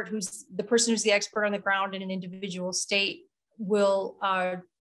expert the person who's the expert on the ground in an individual state will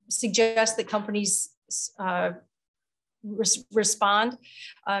suggest that companies respond,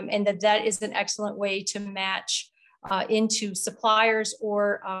 and that is an excellent way to match into suppliers,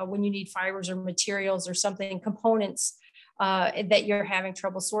 or when you need fibers or materials or something, components that you're having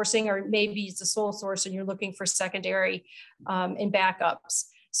trouble sourcing, or maybe it's a sole source and you're looking for secondary and backups.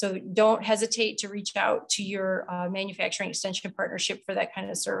 So don't hesitate to reach out to your manufacturing extension partnership for that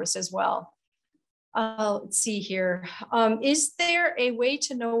kind of service as well. Let's see here. Is there a way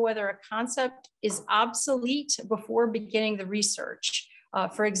to know whether a concept is obsolete before beginning the research?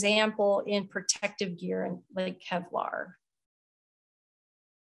 For example, in protective gear like Kevlar.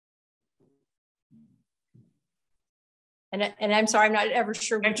 And I'm sorry, I'm not ever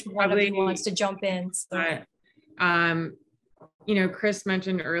sure which one of you wants to jump in. So. Chris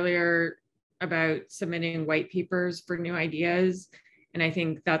mentioned earlier about submitting white papers for new ideas, and I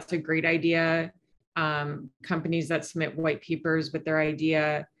think that's a great idea. Companies that submit white papers with their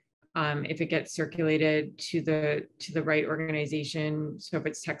idea, if it gets circulated to the right organization, so if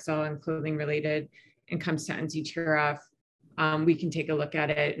it's textile and clothing related and comes to NCTRF, we can take a look at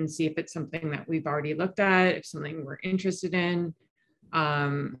it and see if it's something that we've already looked at, if something we're interested in.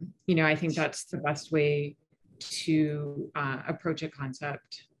 I think that's the best way to approach a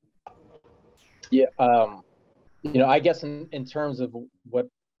concept. Yeah, I guess in terms of what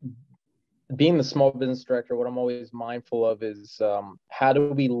being the small business director, what I'm always mindful of is how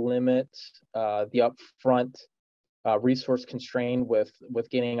do we limit the upfront resource constraint with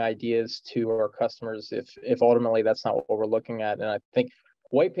getting ideas to our customers if ultimately that's not what we're looking at. And I think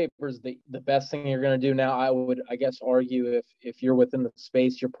white paper is the best thing you're going to do now. I would, I guess, argue if you're within the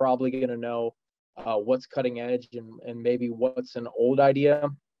space, you're probably going to know what's cutting edge and maybe what's an old idea.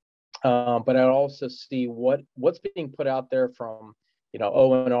 But I'd also see what's being put out there from,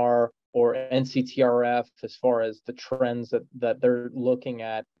 ONR or NCTRF as far as the trends that they're looking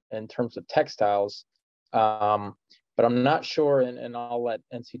at in terms of textiles. But I'm not sure, and I'll let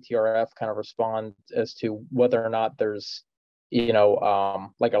NCTRF kind of respond as to whether or not there's,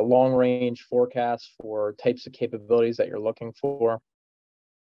 like a long range forecast for types of capabilities that you're looking for.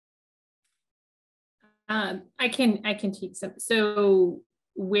 I can take some. So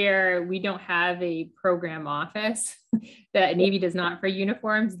where we don't have a program office that Navy does not for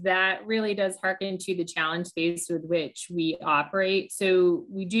uniforms, that really does harken to the challenge space with which we operate. So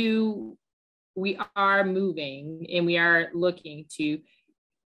we are moving and we are looking to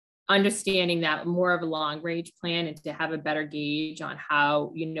understanding that more of a long range plan and to have a better gauge on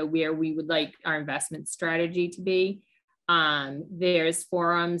how, where we would like our investment strategy to be. There's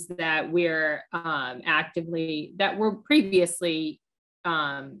forums that we're that were previously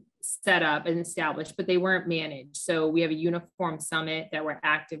set up and established, but they weren't managed. So we have a uniform summit that we're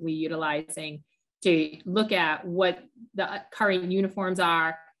actively utilizing to look at what the current uniforms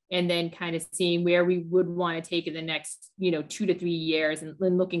are, and then kind of seeing where we would want to take in the next, 2 to 3 years, and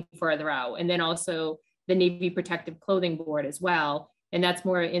looking further out. And then also the Navy Protective Clothing Board as well. And that's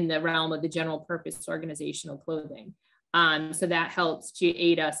more in the realm of the general purpose organizational clothing. So that helps to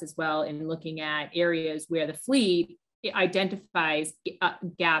aid us as well in looking at areas where the fleet identifies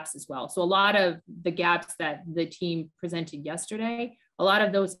gaps as well. So a lot of the gaps that the team presented yesterday, a lot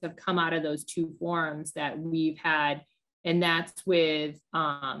of those have come out of those 2 forums that we've had. And that's with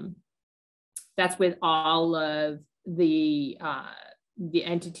all of the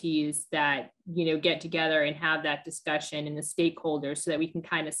entities that, get together and have that discussion, and the stakeholders, so that we can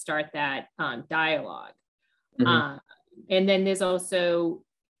kind of start that dialogue. Mm-hmm. And then there's also,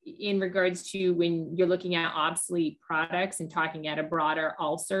 in regards to when you're looking at obsolete products and talking at a broader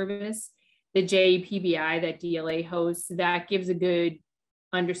all service, the JPBI that DLA hosts, that gives a good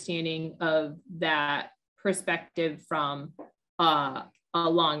understanding of that perspective from a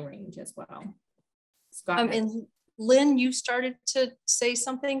long range as well. Scott. And Lynn, you started to say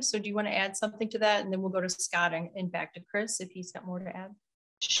something, so do you want to add something to that? And then we'll go to Scott and back to Chris if he's got more to add.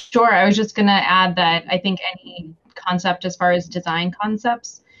 Sure. I was just going to add that I think any concept as far as design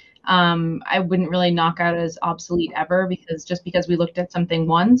concepts, I wouldn't really knock out as obsolete ever, because just because we looked at something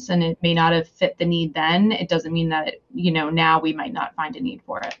once and it may not have fit the need then, it doesn't mean that, now we might not find a need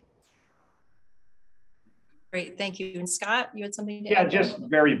for it. Great, thank you. And Scott, you had something to add? Yeah, just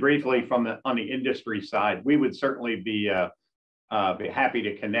very briefly on the industry side, we would certainly be happy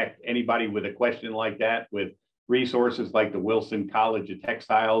to connect anybody with a question like that with resources like the Wilson College of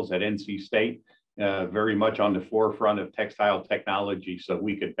Textiles at NC State, very much on the forefront of textile technology. So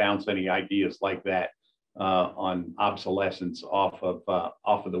we could bounce any ideas like that on obsolescence off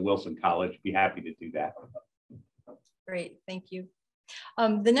of the Wilson College. Be happy to do that. Great, thank you.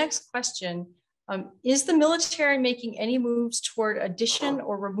 The next question. Is the military making any moves toward addition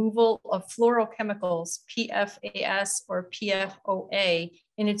or removal of fluorochemicals, PFAS or PFOA,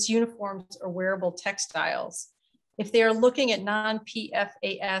 in its uniforms or wearable textiles? If they are looking at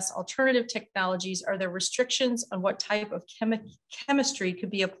non-PFAS alternative technologies, are there restrictions on what type of chemistry could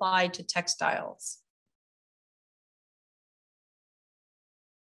be applied to textiles?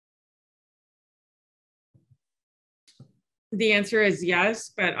 The answer is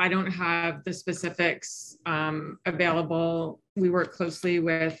yes, but I don't have the specifics available. We work closely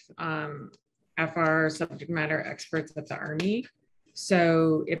with FR subject matter experts at the Army.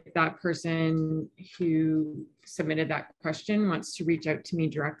 So if that person who submitted that question wants to reach out to me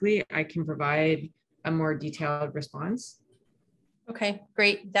directly, I can provide a more detailed response. Okay,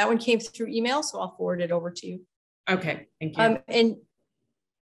 great. That one came through email, so I'll forward it over to you. Okay, thank you. And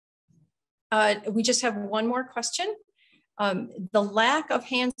we just have one more question. The lack of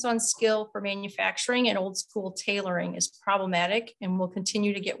hands-on skill for manufacturing and old school tailoring is problematic and will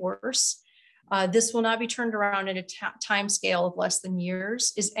continue to get worse. This will not be turned around in a time scale of less than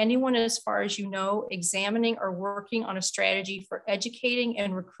years. Is anyone, as far as you know, examining or working on a strategy for educating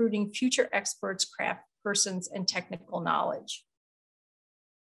and recruiting future experts, craft persons, and technical knowledge?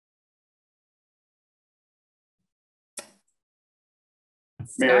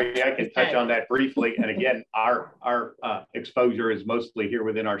 Mary, I can touch on that briefly. And again, our exposure is mostly here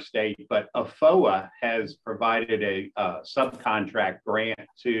within our state, but AFOA has provided a subcontract grant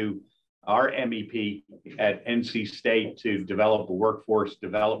to our MEP at NC State to develop a workforce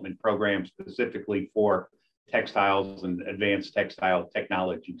development program specifically for textiles and advanced textile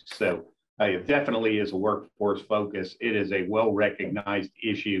technology. So it definitely is a workforce focus. It is a well-recognized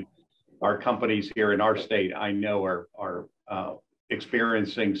issue our companies here in our state, I know, are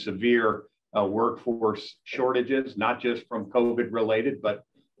experiencing severe workforce shortages, not just from COVID related, but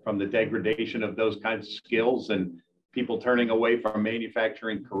from the degradation of those kinds of skills and people turning away from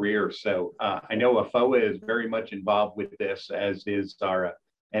manufacturing careers. So I know AFOA is very much involved with this, as is our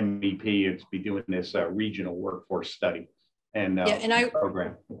MEP. It's be doing this regional workforce study and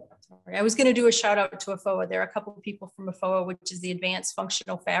program. I was going to do a shout out to AFOA. There are a couple of people from AFOA, which is the Advanced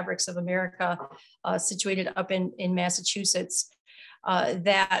Functional Fabrics of America, situated up in Massachusetts,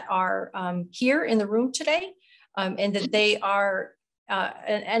 that are here in the room today, and that they are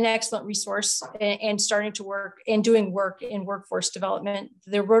an excellent resource and starting to work and doing work in workforce development.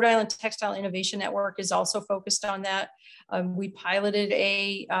 The Rhode Island Textile Innovation Network is also focused on that. We piloted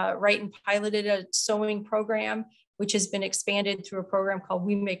piloted a sewing program, which has been expanded through a program called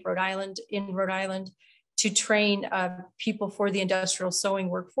We Make Rhode Island in Rhode Island to train people for the industrial sewing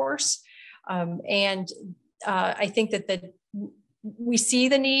workforce. I think that we see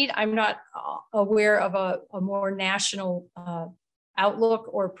the need. I'm not aware of a more national outlook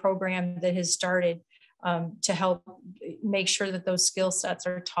or program that has started to help make sure that those skill sets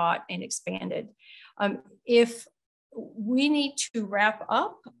are taught and expanded. If we need to wrap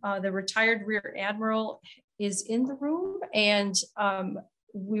up, the retired Rear Admiral is in the room, and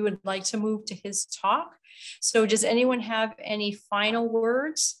we would like to move to his talk. So does anyone have any final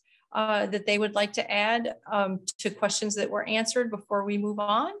words that they would like to add to questions that were answered before we move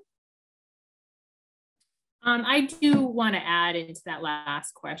on? I do want to add into that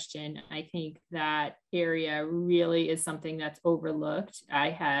last question. I think that area really is something that's overlooked.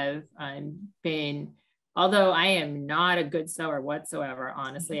 I have been, although I am not a good sewer whatsoever,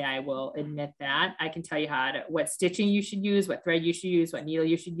 honestly, I will admit that. I can tell you what stitching you should use, what thread you should use, what needle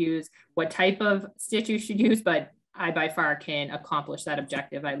you should use, what type of stitch you should use, but I by far can accomplish that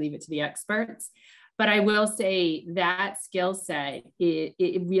objective. I leave it to the experts. But I will say that skill set,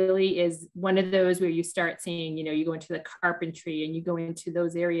 it really is one of those where you start seeing, you go into the carpentry and you go into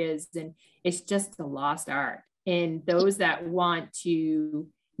those areas and it's just a lost art. And those that want to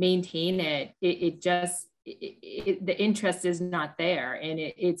maintain it, the interest is not there. And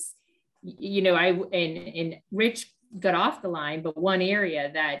it's, and Rich got off the line, but one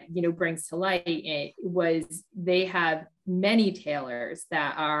area that, brings to light was they have many tailors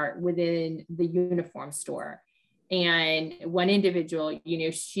that are within the uniform store. And one individual,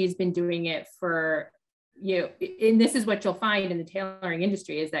 she's been doing it for, and this is what you'll find in the tailoring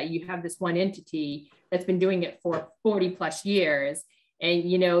industry is that you have this one entity that's been doing it for 40 plus years. And,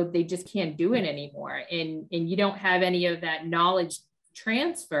 they just can't do it anymore. And you don't have any of that knowledge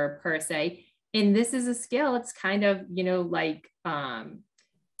transfer per se. And this is a skill. It's kind of, like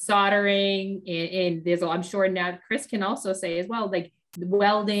soldering and there's, I'm sure now Chris can also say as well, like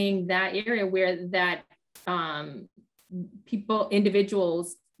welding, that area where that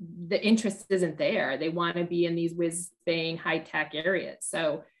individuals, the interest isn't there. They want to be in these whiz-bang high-tech areas.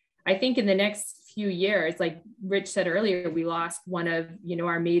 So I think in the next few years, like Rich said earlier, we lost one of,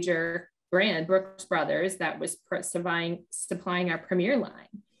 our major brand, Brooks Brothers, that was supplying our Premier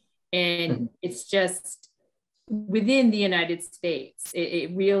line. And it's just within the United States,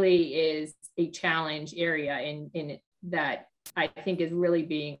 it really is a challenge area in that I think is really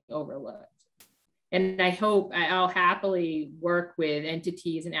being overlooked. And I hope I'll happily work with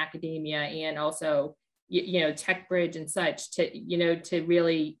entities in academia and also, TechBridge and such to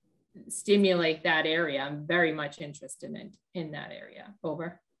really stimulate that area. I'm very much interested in that area.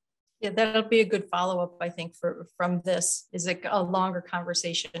 Over. Yeah, that'll be a good follow-up, I think, from this is a longer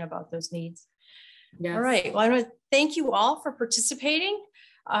conversation about those needs. Yes. All right. Well, I want to thank you all for participating.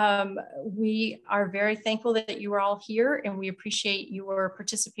 We are very thankful that you are all here, and we appreciate your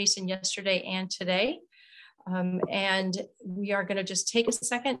participation yesterday and today. And we are going to just take a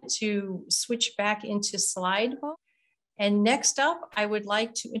second to switch back into slide mode. And next up, I would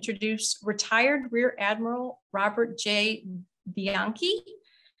like to introduce retired Rear Admiral Robert J. Bianchi,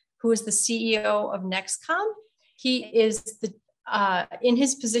 who is the CEO of NEXCOM. He is in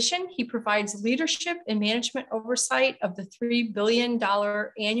his position, he provides leadership and management oversight of the $3 billion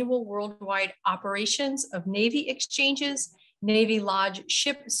annual worldwide operations of Navy exchanges, Navy Lodge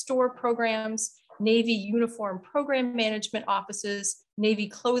ship store programs, Navy uniform program management offices, Navy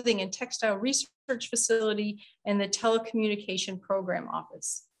clothing and textile research facility, and the telecommunication program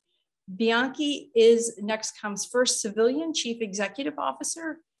office. Bianchi is NEXCOM's first civilian chief executive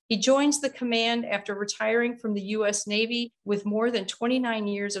officer. He joins the command after retiring from the U.S. Navy with more than 29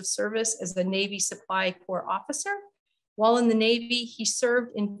 years of service as the Navy Supply Corps officer. While in the Navy, he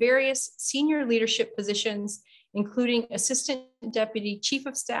served in various senior leadership positions, including Assistant Deputy Chief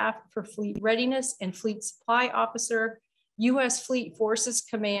of Staff for Fleet Readiness and Fleet Supply Officer, U.S. Fleet Forces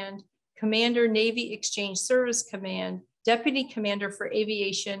Command, Commander Navy Exchange Service Command, Deputy Commander for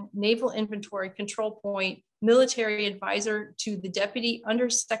Aviation, Naval Inventory Control Point, Military Advisor to the Deputy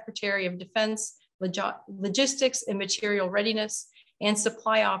Undersecretary of Defense, Logistics and Material Readiness, and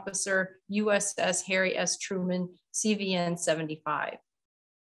Supply Officer, USS Harry S. Truman, CVN 75.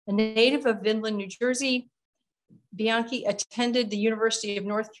 A native of Vinland, New Jersey, Bianchi attended the University of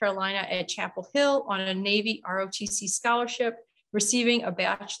North Carolina at Chapel Hill on a Navy ROTC scholarship, receiving a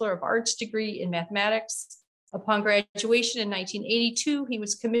Bachelor of Arts degree in mathematics. Upon graduation in 1982, he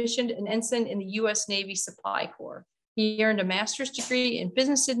was commissioned an ensign in the U.S. Navy Supply Corps. He earned a master's degree in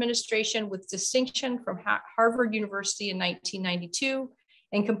business administration with distinction from Harvard University in 1992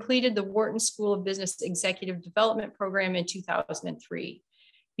 and completed the Wharton School of Business Executive Development Program in 2003.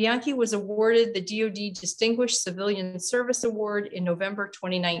 Bianchi was awarded the DoD Distinguished Civilian Service Award in November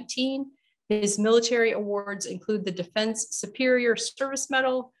 2019. His military awards include the Defense Superior Service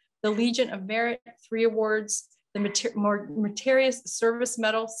Medal, the Legion of Merit, 3 awards, the Meritorious Service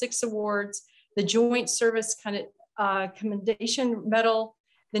Medal, 6 awards, the Joint Service Commendation Medal,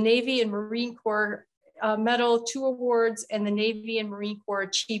 the Navy and Marine Corps Medal, 2 awards, and the Navy and Marine Corps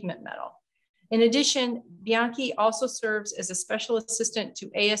Achievement Medal. In addition, Bianchi also serves as a special assistant to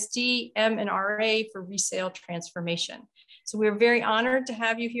ASD, M&RA for resale transformation. So we're very honored to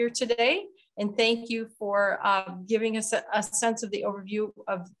have you here today, and thank you for giving us a sense of the overview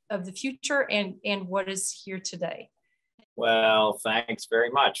of the future and what is here today. Well, thanks very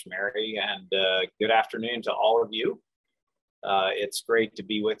much, Mary, and good afternoon to all of you. It's great to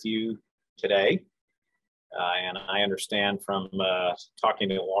be with you today. And I understand from talking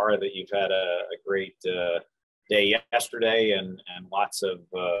to Laura that you've had a great day yesterday and lots of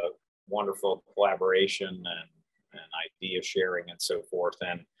wonderful collaboration and idea sharing and so forth.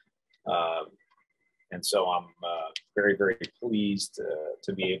 And so I'm very, very pleased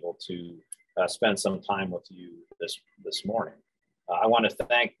to be able to spend some time with you this morning. I want to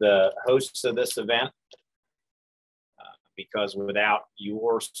thank the hosts of this event because without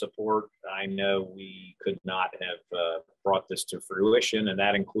your support, I know we could not have brought this to fruition, and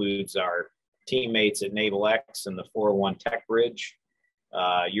that includes our teammates at Naval X and the 401 Tech Bridge.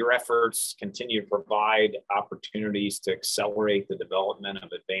 Your efforts continue to provide opportunities to accelerate the development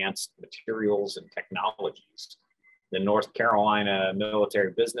of advanced materials and technologies. The North Carolina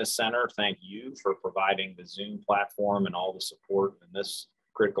Military Business Center, thank you for providing the Zoom platform and all the support in this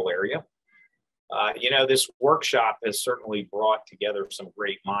critical area. You know, this workshop has certainly brought together some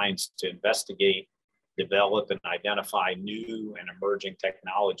great minds to investigate, develop, and identify new and emerging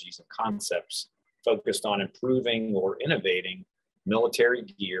technologies and concepts focused on improving or innovating military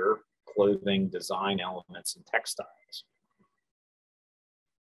gear, clothing, design elements, and textiles.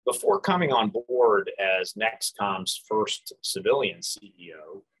 Before coming on board as NEXCOM's first civilian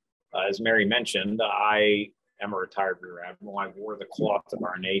CEO, as Mary mentioned, I am a retired Rear Admiral. I wore the cloth of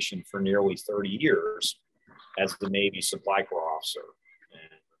our nation for nearly 30 years as the Navy Supply Corps officer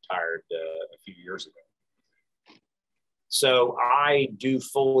and retired a few years ago. So I do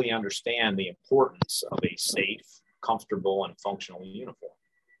fully understand the importance of a safe, comfortable, and functional uniform.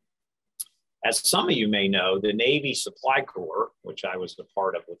 As some of you may know, the Navy Supply Corps, which I was a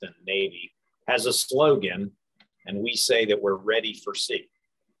part of within the Navy, has a slogan, and we say that we're ready for sea.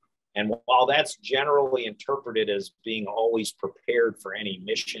 And while that's generally interpreted as being always prepared for any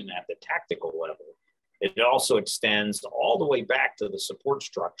mission at the tactical level, it also extends all the way back to the support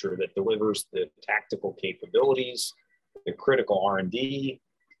structure that delivers the tactical capabilities, the critical R&D,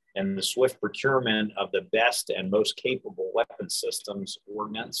 and the swift procurement of the best and most capable weapon systems,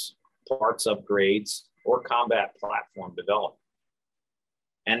 ordnance, parts upgrades, or combat platform development.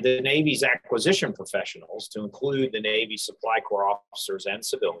 And the Navy's acquisition professionals, to include the Navy Supply Corps officers and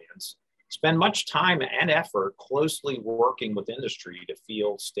civilians, spend much time and effort closely working with industry to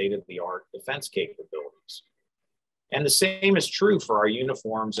field state-of-the-art defense capabilities. And the same is true for our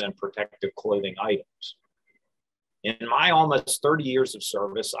uniforms and protective clothing items. In my almost 30 years of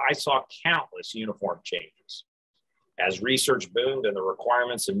service, I saw countless uniform changes. As research boomed and the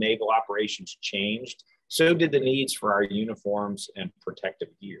requirements of naval operations changed, so did the needs for our uniforms and protective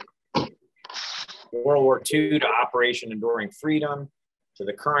gear. World War II to Operation Enduring Freedom, to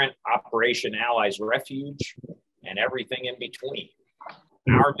the current Operation Allies Refuge, and everything in between.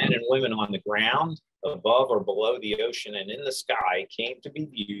 Our men and women on the ground, above or below the ocean and in the sky, came to be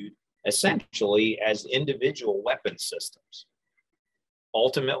viewed essentially as individual weapon systems.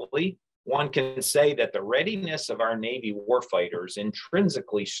 Ultimately, one can say that the readiness of our Navy warfighters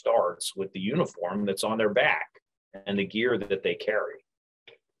intrinsically starts with the uniform that's on their back, and the gear that they carry.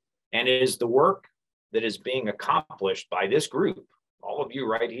 And it is the work that is being accomplished by this group, all of you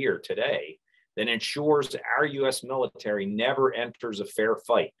right here today, that ensures our U.S. military never enters a fair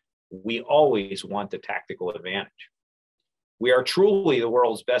fight. We always want the tactical advantage. We are truly the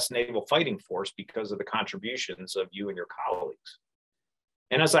world's best naval fighting force because of the contributions of you and your colleagues.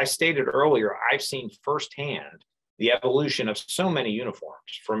 And as I stated earlier, I've seen firsthand the evolution of so many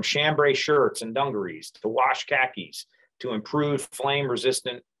uniforms, from chambray shirts and dungarees to wash khakis to improved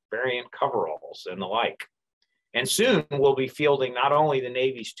flame-resistant variant coveralls and the like. And soon we'll be fielding not only the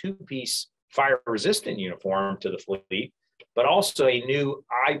Navy's two-piece fire-resistant uniform to the fleet, but also a new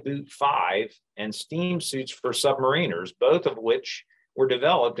I-Boot 5 and steam suits for submariners, both of which were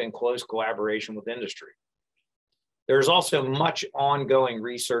developed in close collaboration with industry. There's also much ongoing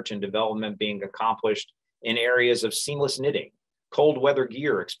research and development being accomplished in areas of seamless knitting, cold weather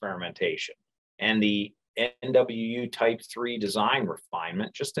gear experimentation, and the NWU Type 3 design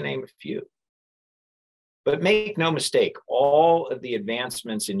refinement, just to name a few. But make no mistake, all of the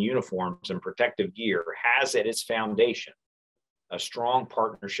advancements in uniforms and protective gear has at its foundation a strong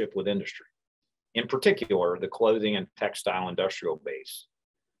partnership with industry, in particular, the clothing and textile industrial base.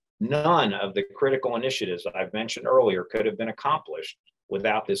 None of the critical initiatives I've mentioned earlier could have been accomplished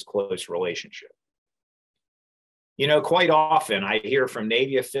without this close relationship. You know, quite often I hear from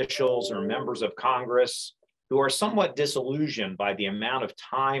Navy officials or members of Congress who are somewhat disillusioned by the amount of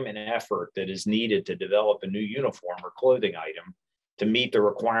time and effort that is needed to develop a new uniform or clothing item to meet the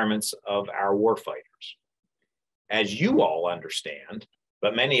requirements of our warfighters. As you all understand,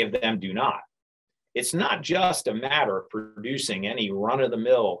 but many of them do not, it's not just a matter of producing any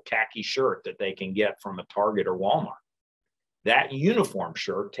run-of-the-mill khaki shirt that they can get from a Target or Walmart. That uniform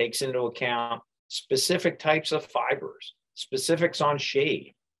shirt takes into account specific types of fibers, specifics on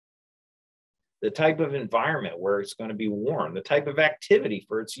shade, the type of environment where it's going to be worn, the type of activity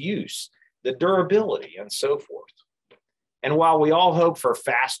for its use, the durability, and so forth. And while we all hope for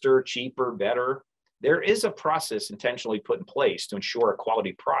faster, cheaper, better, there is a process intentionally put in place to ensure a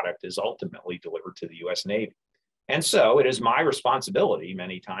quality product is ultimately delivered to the U.S. Navy. And so it is my responsibility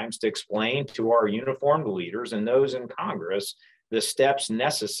many times to explain to our uniformed leaders and those in Congress the steps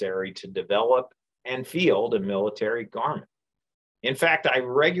necessary to develop and field a military garment. In fact, I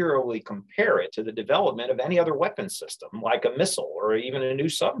regularly compare it to the development of any other weapon system, like a missile or even a new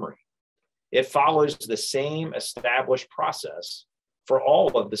submarine. It follows the same established process for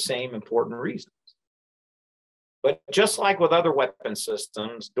all of the same important reasons. But just like with other weapon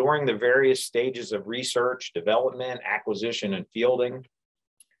systems, during the various stages of research, development, acquisition, and fielding,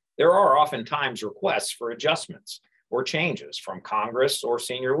 there are oftentimes requests for adjustments or changes from Congress or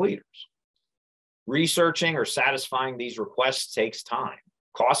senior leaders. Researching or satisfying these requests takes time,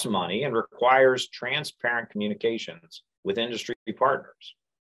 costs money, and requires transparent communications with industry partners.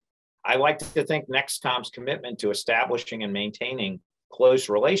 I like to think NEXCOM's commitment to establishing and maintaining close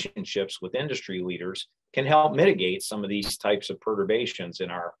relationships with industry leaders can help mitigate some of these types of perturbations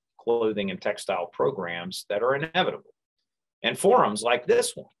in our clothing and textile programs that are inevitable. And forums like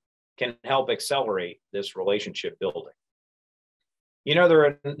this one can help accelerate this relationship building. You know, there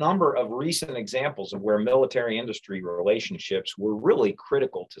are a number of recent examples of where military industry relationships were really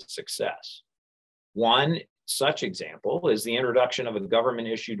critical to success. One such example is the introduction of a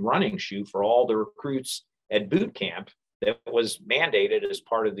government-issued running shoe for all the recruits at boot camp that was mandated as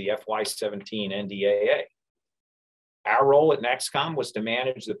part of the FY17 NDAA. Our role at NEXCOM was to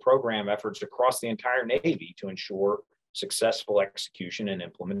manage the program efforts across the entire Navy to ensure successful execution and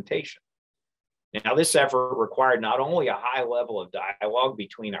implementation. Now, this effort required not only a high level of dialogue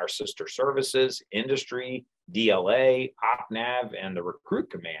between our sister services, industry, DLA, OPNAV, and the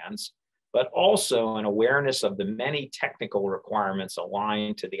recruit commands, but also an awareness of the many technical requirements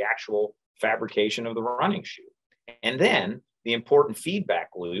aligned to the actual fabrication of the running shoe. And then the important feedback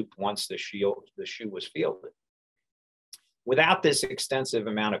loop once the shoe was fielded. Without this extensive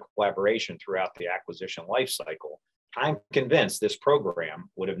amount of collaboration throughout the acquisition lifecycle, I'm convinced this program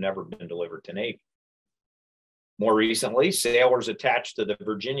would have never been delivered to Navy. More recently, sailors attached to the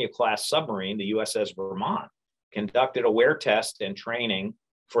Virginia-class submarine, the USS Vermont, conducted a wear test and training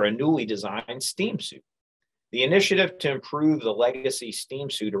for a newly designed steam suit. The initiative to improve the legacy steam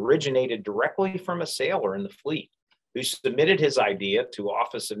suit originated directly from a sailor in the fleet who submitted his idea to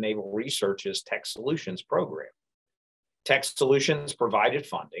Office of Naval Research's Tech Solutions program. Tech Solutions provided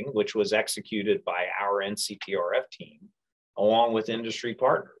funding, which was executed by our NCTRF team, along with industry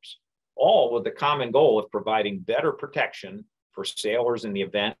partners, all with the common goal of providing better protection for sailors in the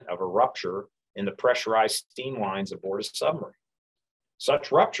event of a rupture in the pressurized steam lines aboard a submarine.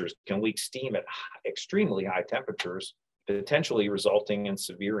 Such ruptures can leak steam at extremely high temperatures, potentially resulting in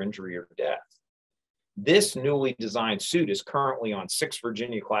severe injury or death. This newly designed suit is currently on 6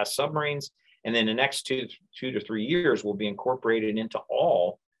 Virginia-class submarines, and in the next two to 3 years will be incorporated into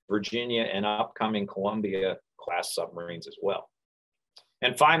all Virginia and upcoming Columbia-class submarines as well.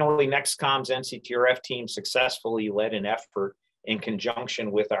 And finally, NEXCOM's NCTRF team successfully led an effort in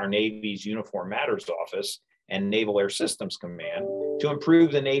conjunction with our Navy's Uniform Matters Office and Naval Air Systems Command to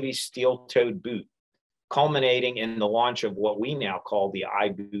improve the Navy's steel-toed boot, culminating in the launch of what we now call the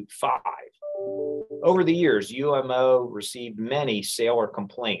iBoot 5. Over the years, UMO received many sailor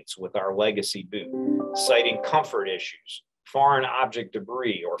complaints with our legacy boot, citing comfort issues, foreign object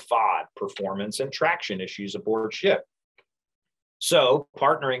debris or FOD performance, and traction issues aboard ship. So,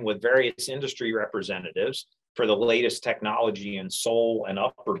 partnering with various industry representatives for the latest technology in sole and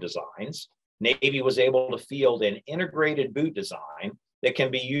upper designs, Navy was able to field an integrated boot design that can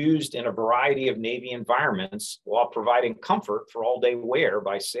be used in a variety of Navy environments while providing comfort for all-day wear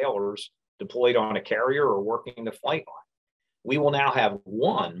by sailors deployed on a carrier or working the flight line. We will now have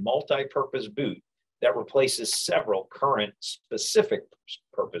one multi-purpose boot that replaces several current specific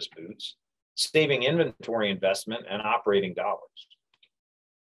purpose boots, saving inventory investment and operating dollars.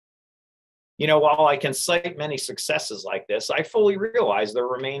 You know, while I can cite many successes like this, I fully realize there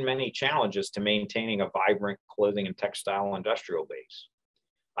remain many challenges to maintaining a vibrant clothing and textile industrial base.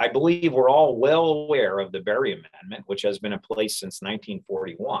 I believe we're all well aware of the Berry Amendment, which has been in place since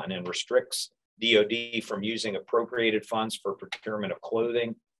 1941 and restricts DoD from using appropriated funds for procurement of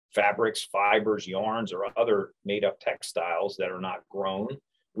clothing, fabrics, fibers, yarns, or other made-up textiles that are not grown,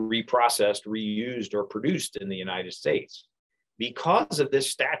 reprocessed, reused, or produced in the United States. Because of this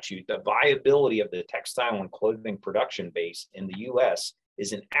statute, the viability of the textile and clothing production base in the U.S.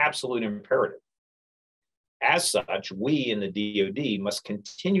 is an absolute imperative. As such, we in the DoD must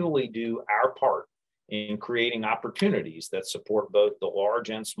continually do our part in creating opportunities that support both the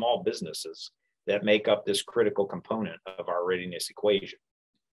large and small businesses that make up this critical component of our readiness equation.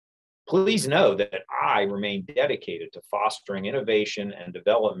 Please know that I remain dedicated to fostering innovation and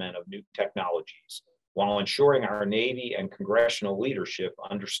development of new technologies while ensuring our Navy and congressional leadership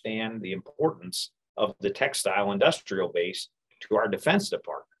understand the importance of the textile industrial base to our Defense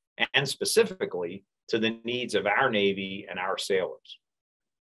Department and specifically to the needs of our Navy and our sailors.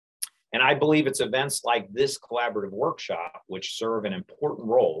 And I believe it's events like this collaborative workshop which serve an important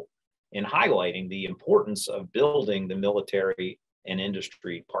role in highlighting the importance of building the military and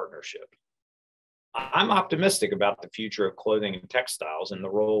industry partnership. I'm optimistic about the future of clothing and textiles and the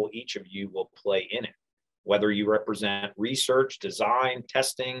role each of you will play in it, whether you represent research, design,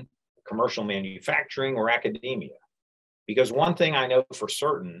 testing, commercial manufacturing, or academia. Because one thing I know for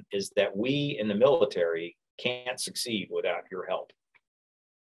certain is that we in the military can't succeed without your help.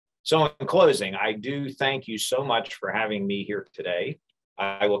 So in closing, I do thank you so much for having me here today.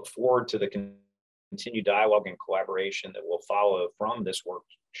 I look forward to the continued dialogue and collaboration that will follow from this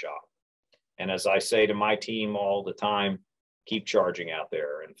workshop. And as I say to my team all the time, keep charging out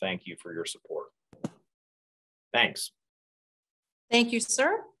there, and thank you for your support. Thanks. Thank you,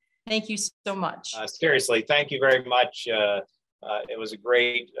 sir. Thank you so much. Seriously, thank you very much. It was a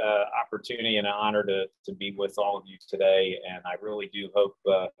great opportunity and an honor to be with all of you today. And I really do hope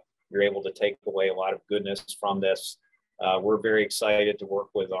you're able to take away a lot of goodness from this. We're very excited to work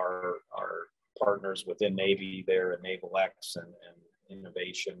with our partners within Navy there at Naval X and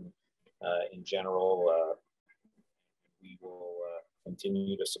innovation in general. We will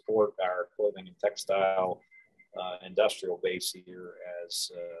continue to support our clothing and textile industrial base here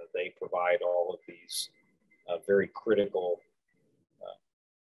as they provide all of these very critical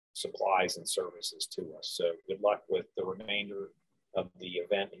supplies and services to us. So good luck with the remainder of the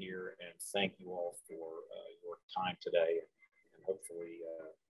event here, and thank you all for your time today. And hopefully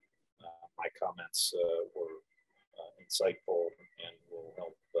my comments were insightful and will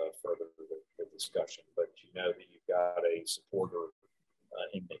help further the discussion. But you know that you've got a supporter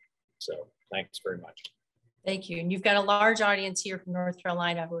in me. So thanks very much. Thank you. And you've got a large audience here from North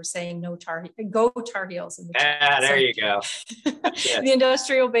Carolina who are saying go Tar Heels. In the chat. There you go. Yeah. The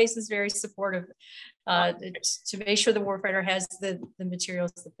industrial base is very supportive to make sure the warfighter has the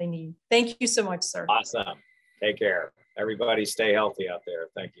materials that they need. Thank you so much, sir. Awesome. Take care. Everybody stay healthy out there.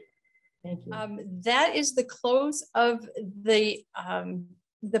 Thank you. Thank you. That is the close of the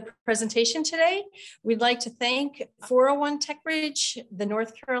presentation today. We'd like to thank 401 Tech Bridge, the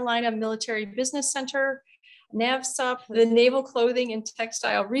North Carolina Military Business Center, NAVSUP, the Naval Clothing and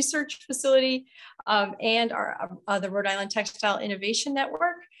Textile Research Facility, and the Rhode Island Textile Innovation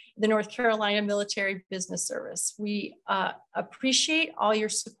Network. the North Carolina Military Business Service. We appreciate all your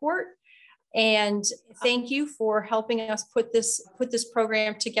support, and thank you for helping us put this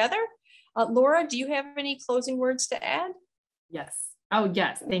program together. Laura, do you have any closing words to add? Yes. Oh,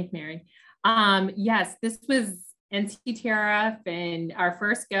 yes. Thank Mary. Yes, this was NCTRF and our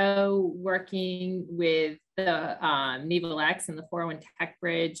first go working with the Naval X and the 401 Tech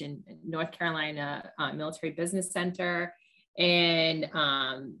Bridge and North Carolina Military Business Center, and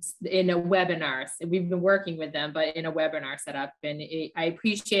in a webinar. So we've been working with them, but in a webinar setup. And I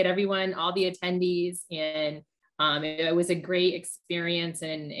appreciate everyone, all the attendees, and it was a great experience.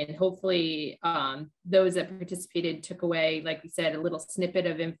 And hopefully those that participated took away, like we said, a little snippet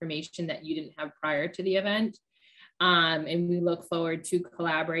of information that you didn't have prior to the event. And we look forward to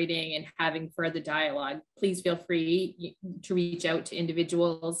collaborating and having further dialogue. Please feel free to reach out to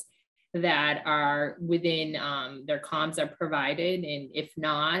individuals that are within their comms are provided. And if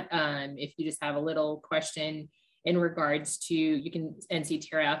not, if you just have a little question in regards to, you can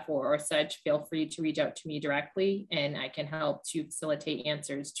NCTRF or such, feel free to reach out to me directly, and I can help to facilitate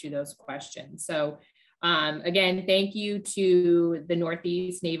answers to those questions. So again, thank you to the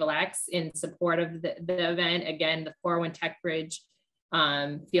Northeast Naval X in support of the event. Again, the 401 Tech Bridge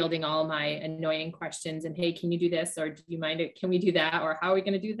fielding all my annoying questions and, hey, can you do this? Or do you mind it? Can we do that? Or how are we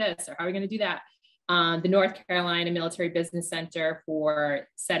going to do this? Or how are we going to do that? The North Carolina Military Business Center for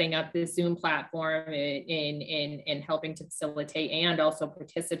setting up this Zoom platform in helping to facilitate and also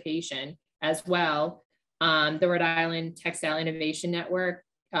participation as well. The Rhode Island Textile Innovation Network.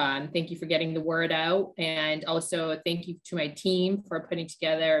 Thank you for getting the word out. And also thank you to my team for putting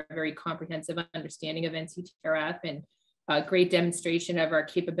together a very comprehensive understanding of NCTRF and a great demonstration of our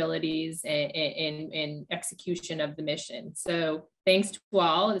capabilities and execution of the mission. So thanks to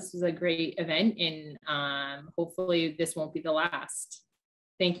all. This was a great event, and hopefully this won't be the last.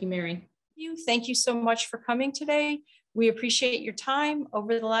 Thank you, Mary. Thank you so much for coming today. We appreciate your time.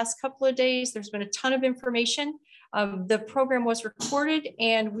 Over the last couple of days, there's been a ton of information. The program was recorded,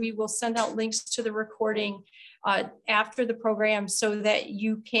 and we will send out links to the recording after the program so that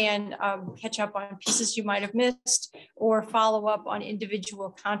you can catch up on pieces you might have missed or follow up on individual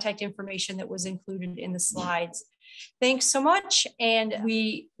contact information that was included in the slides. Thanks so much, and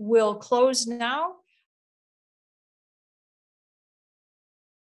we will close now.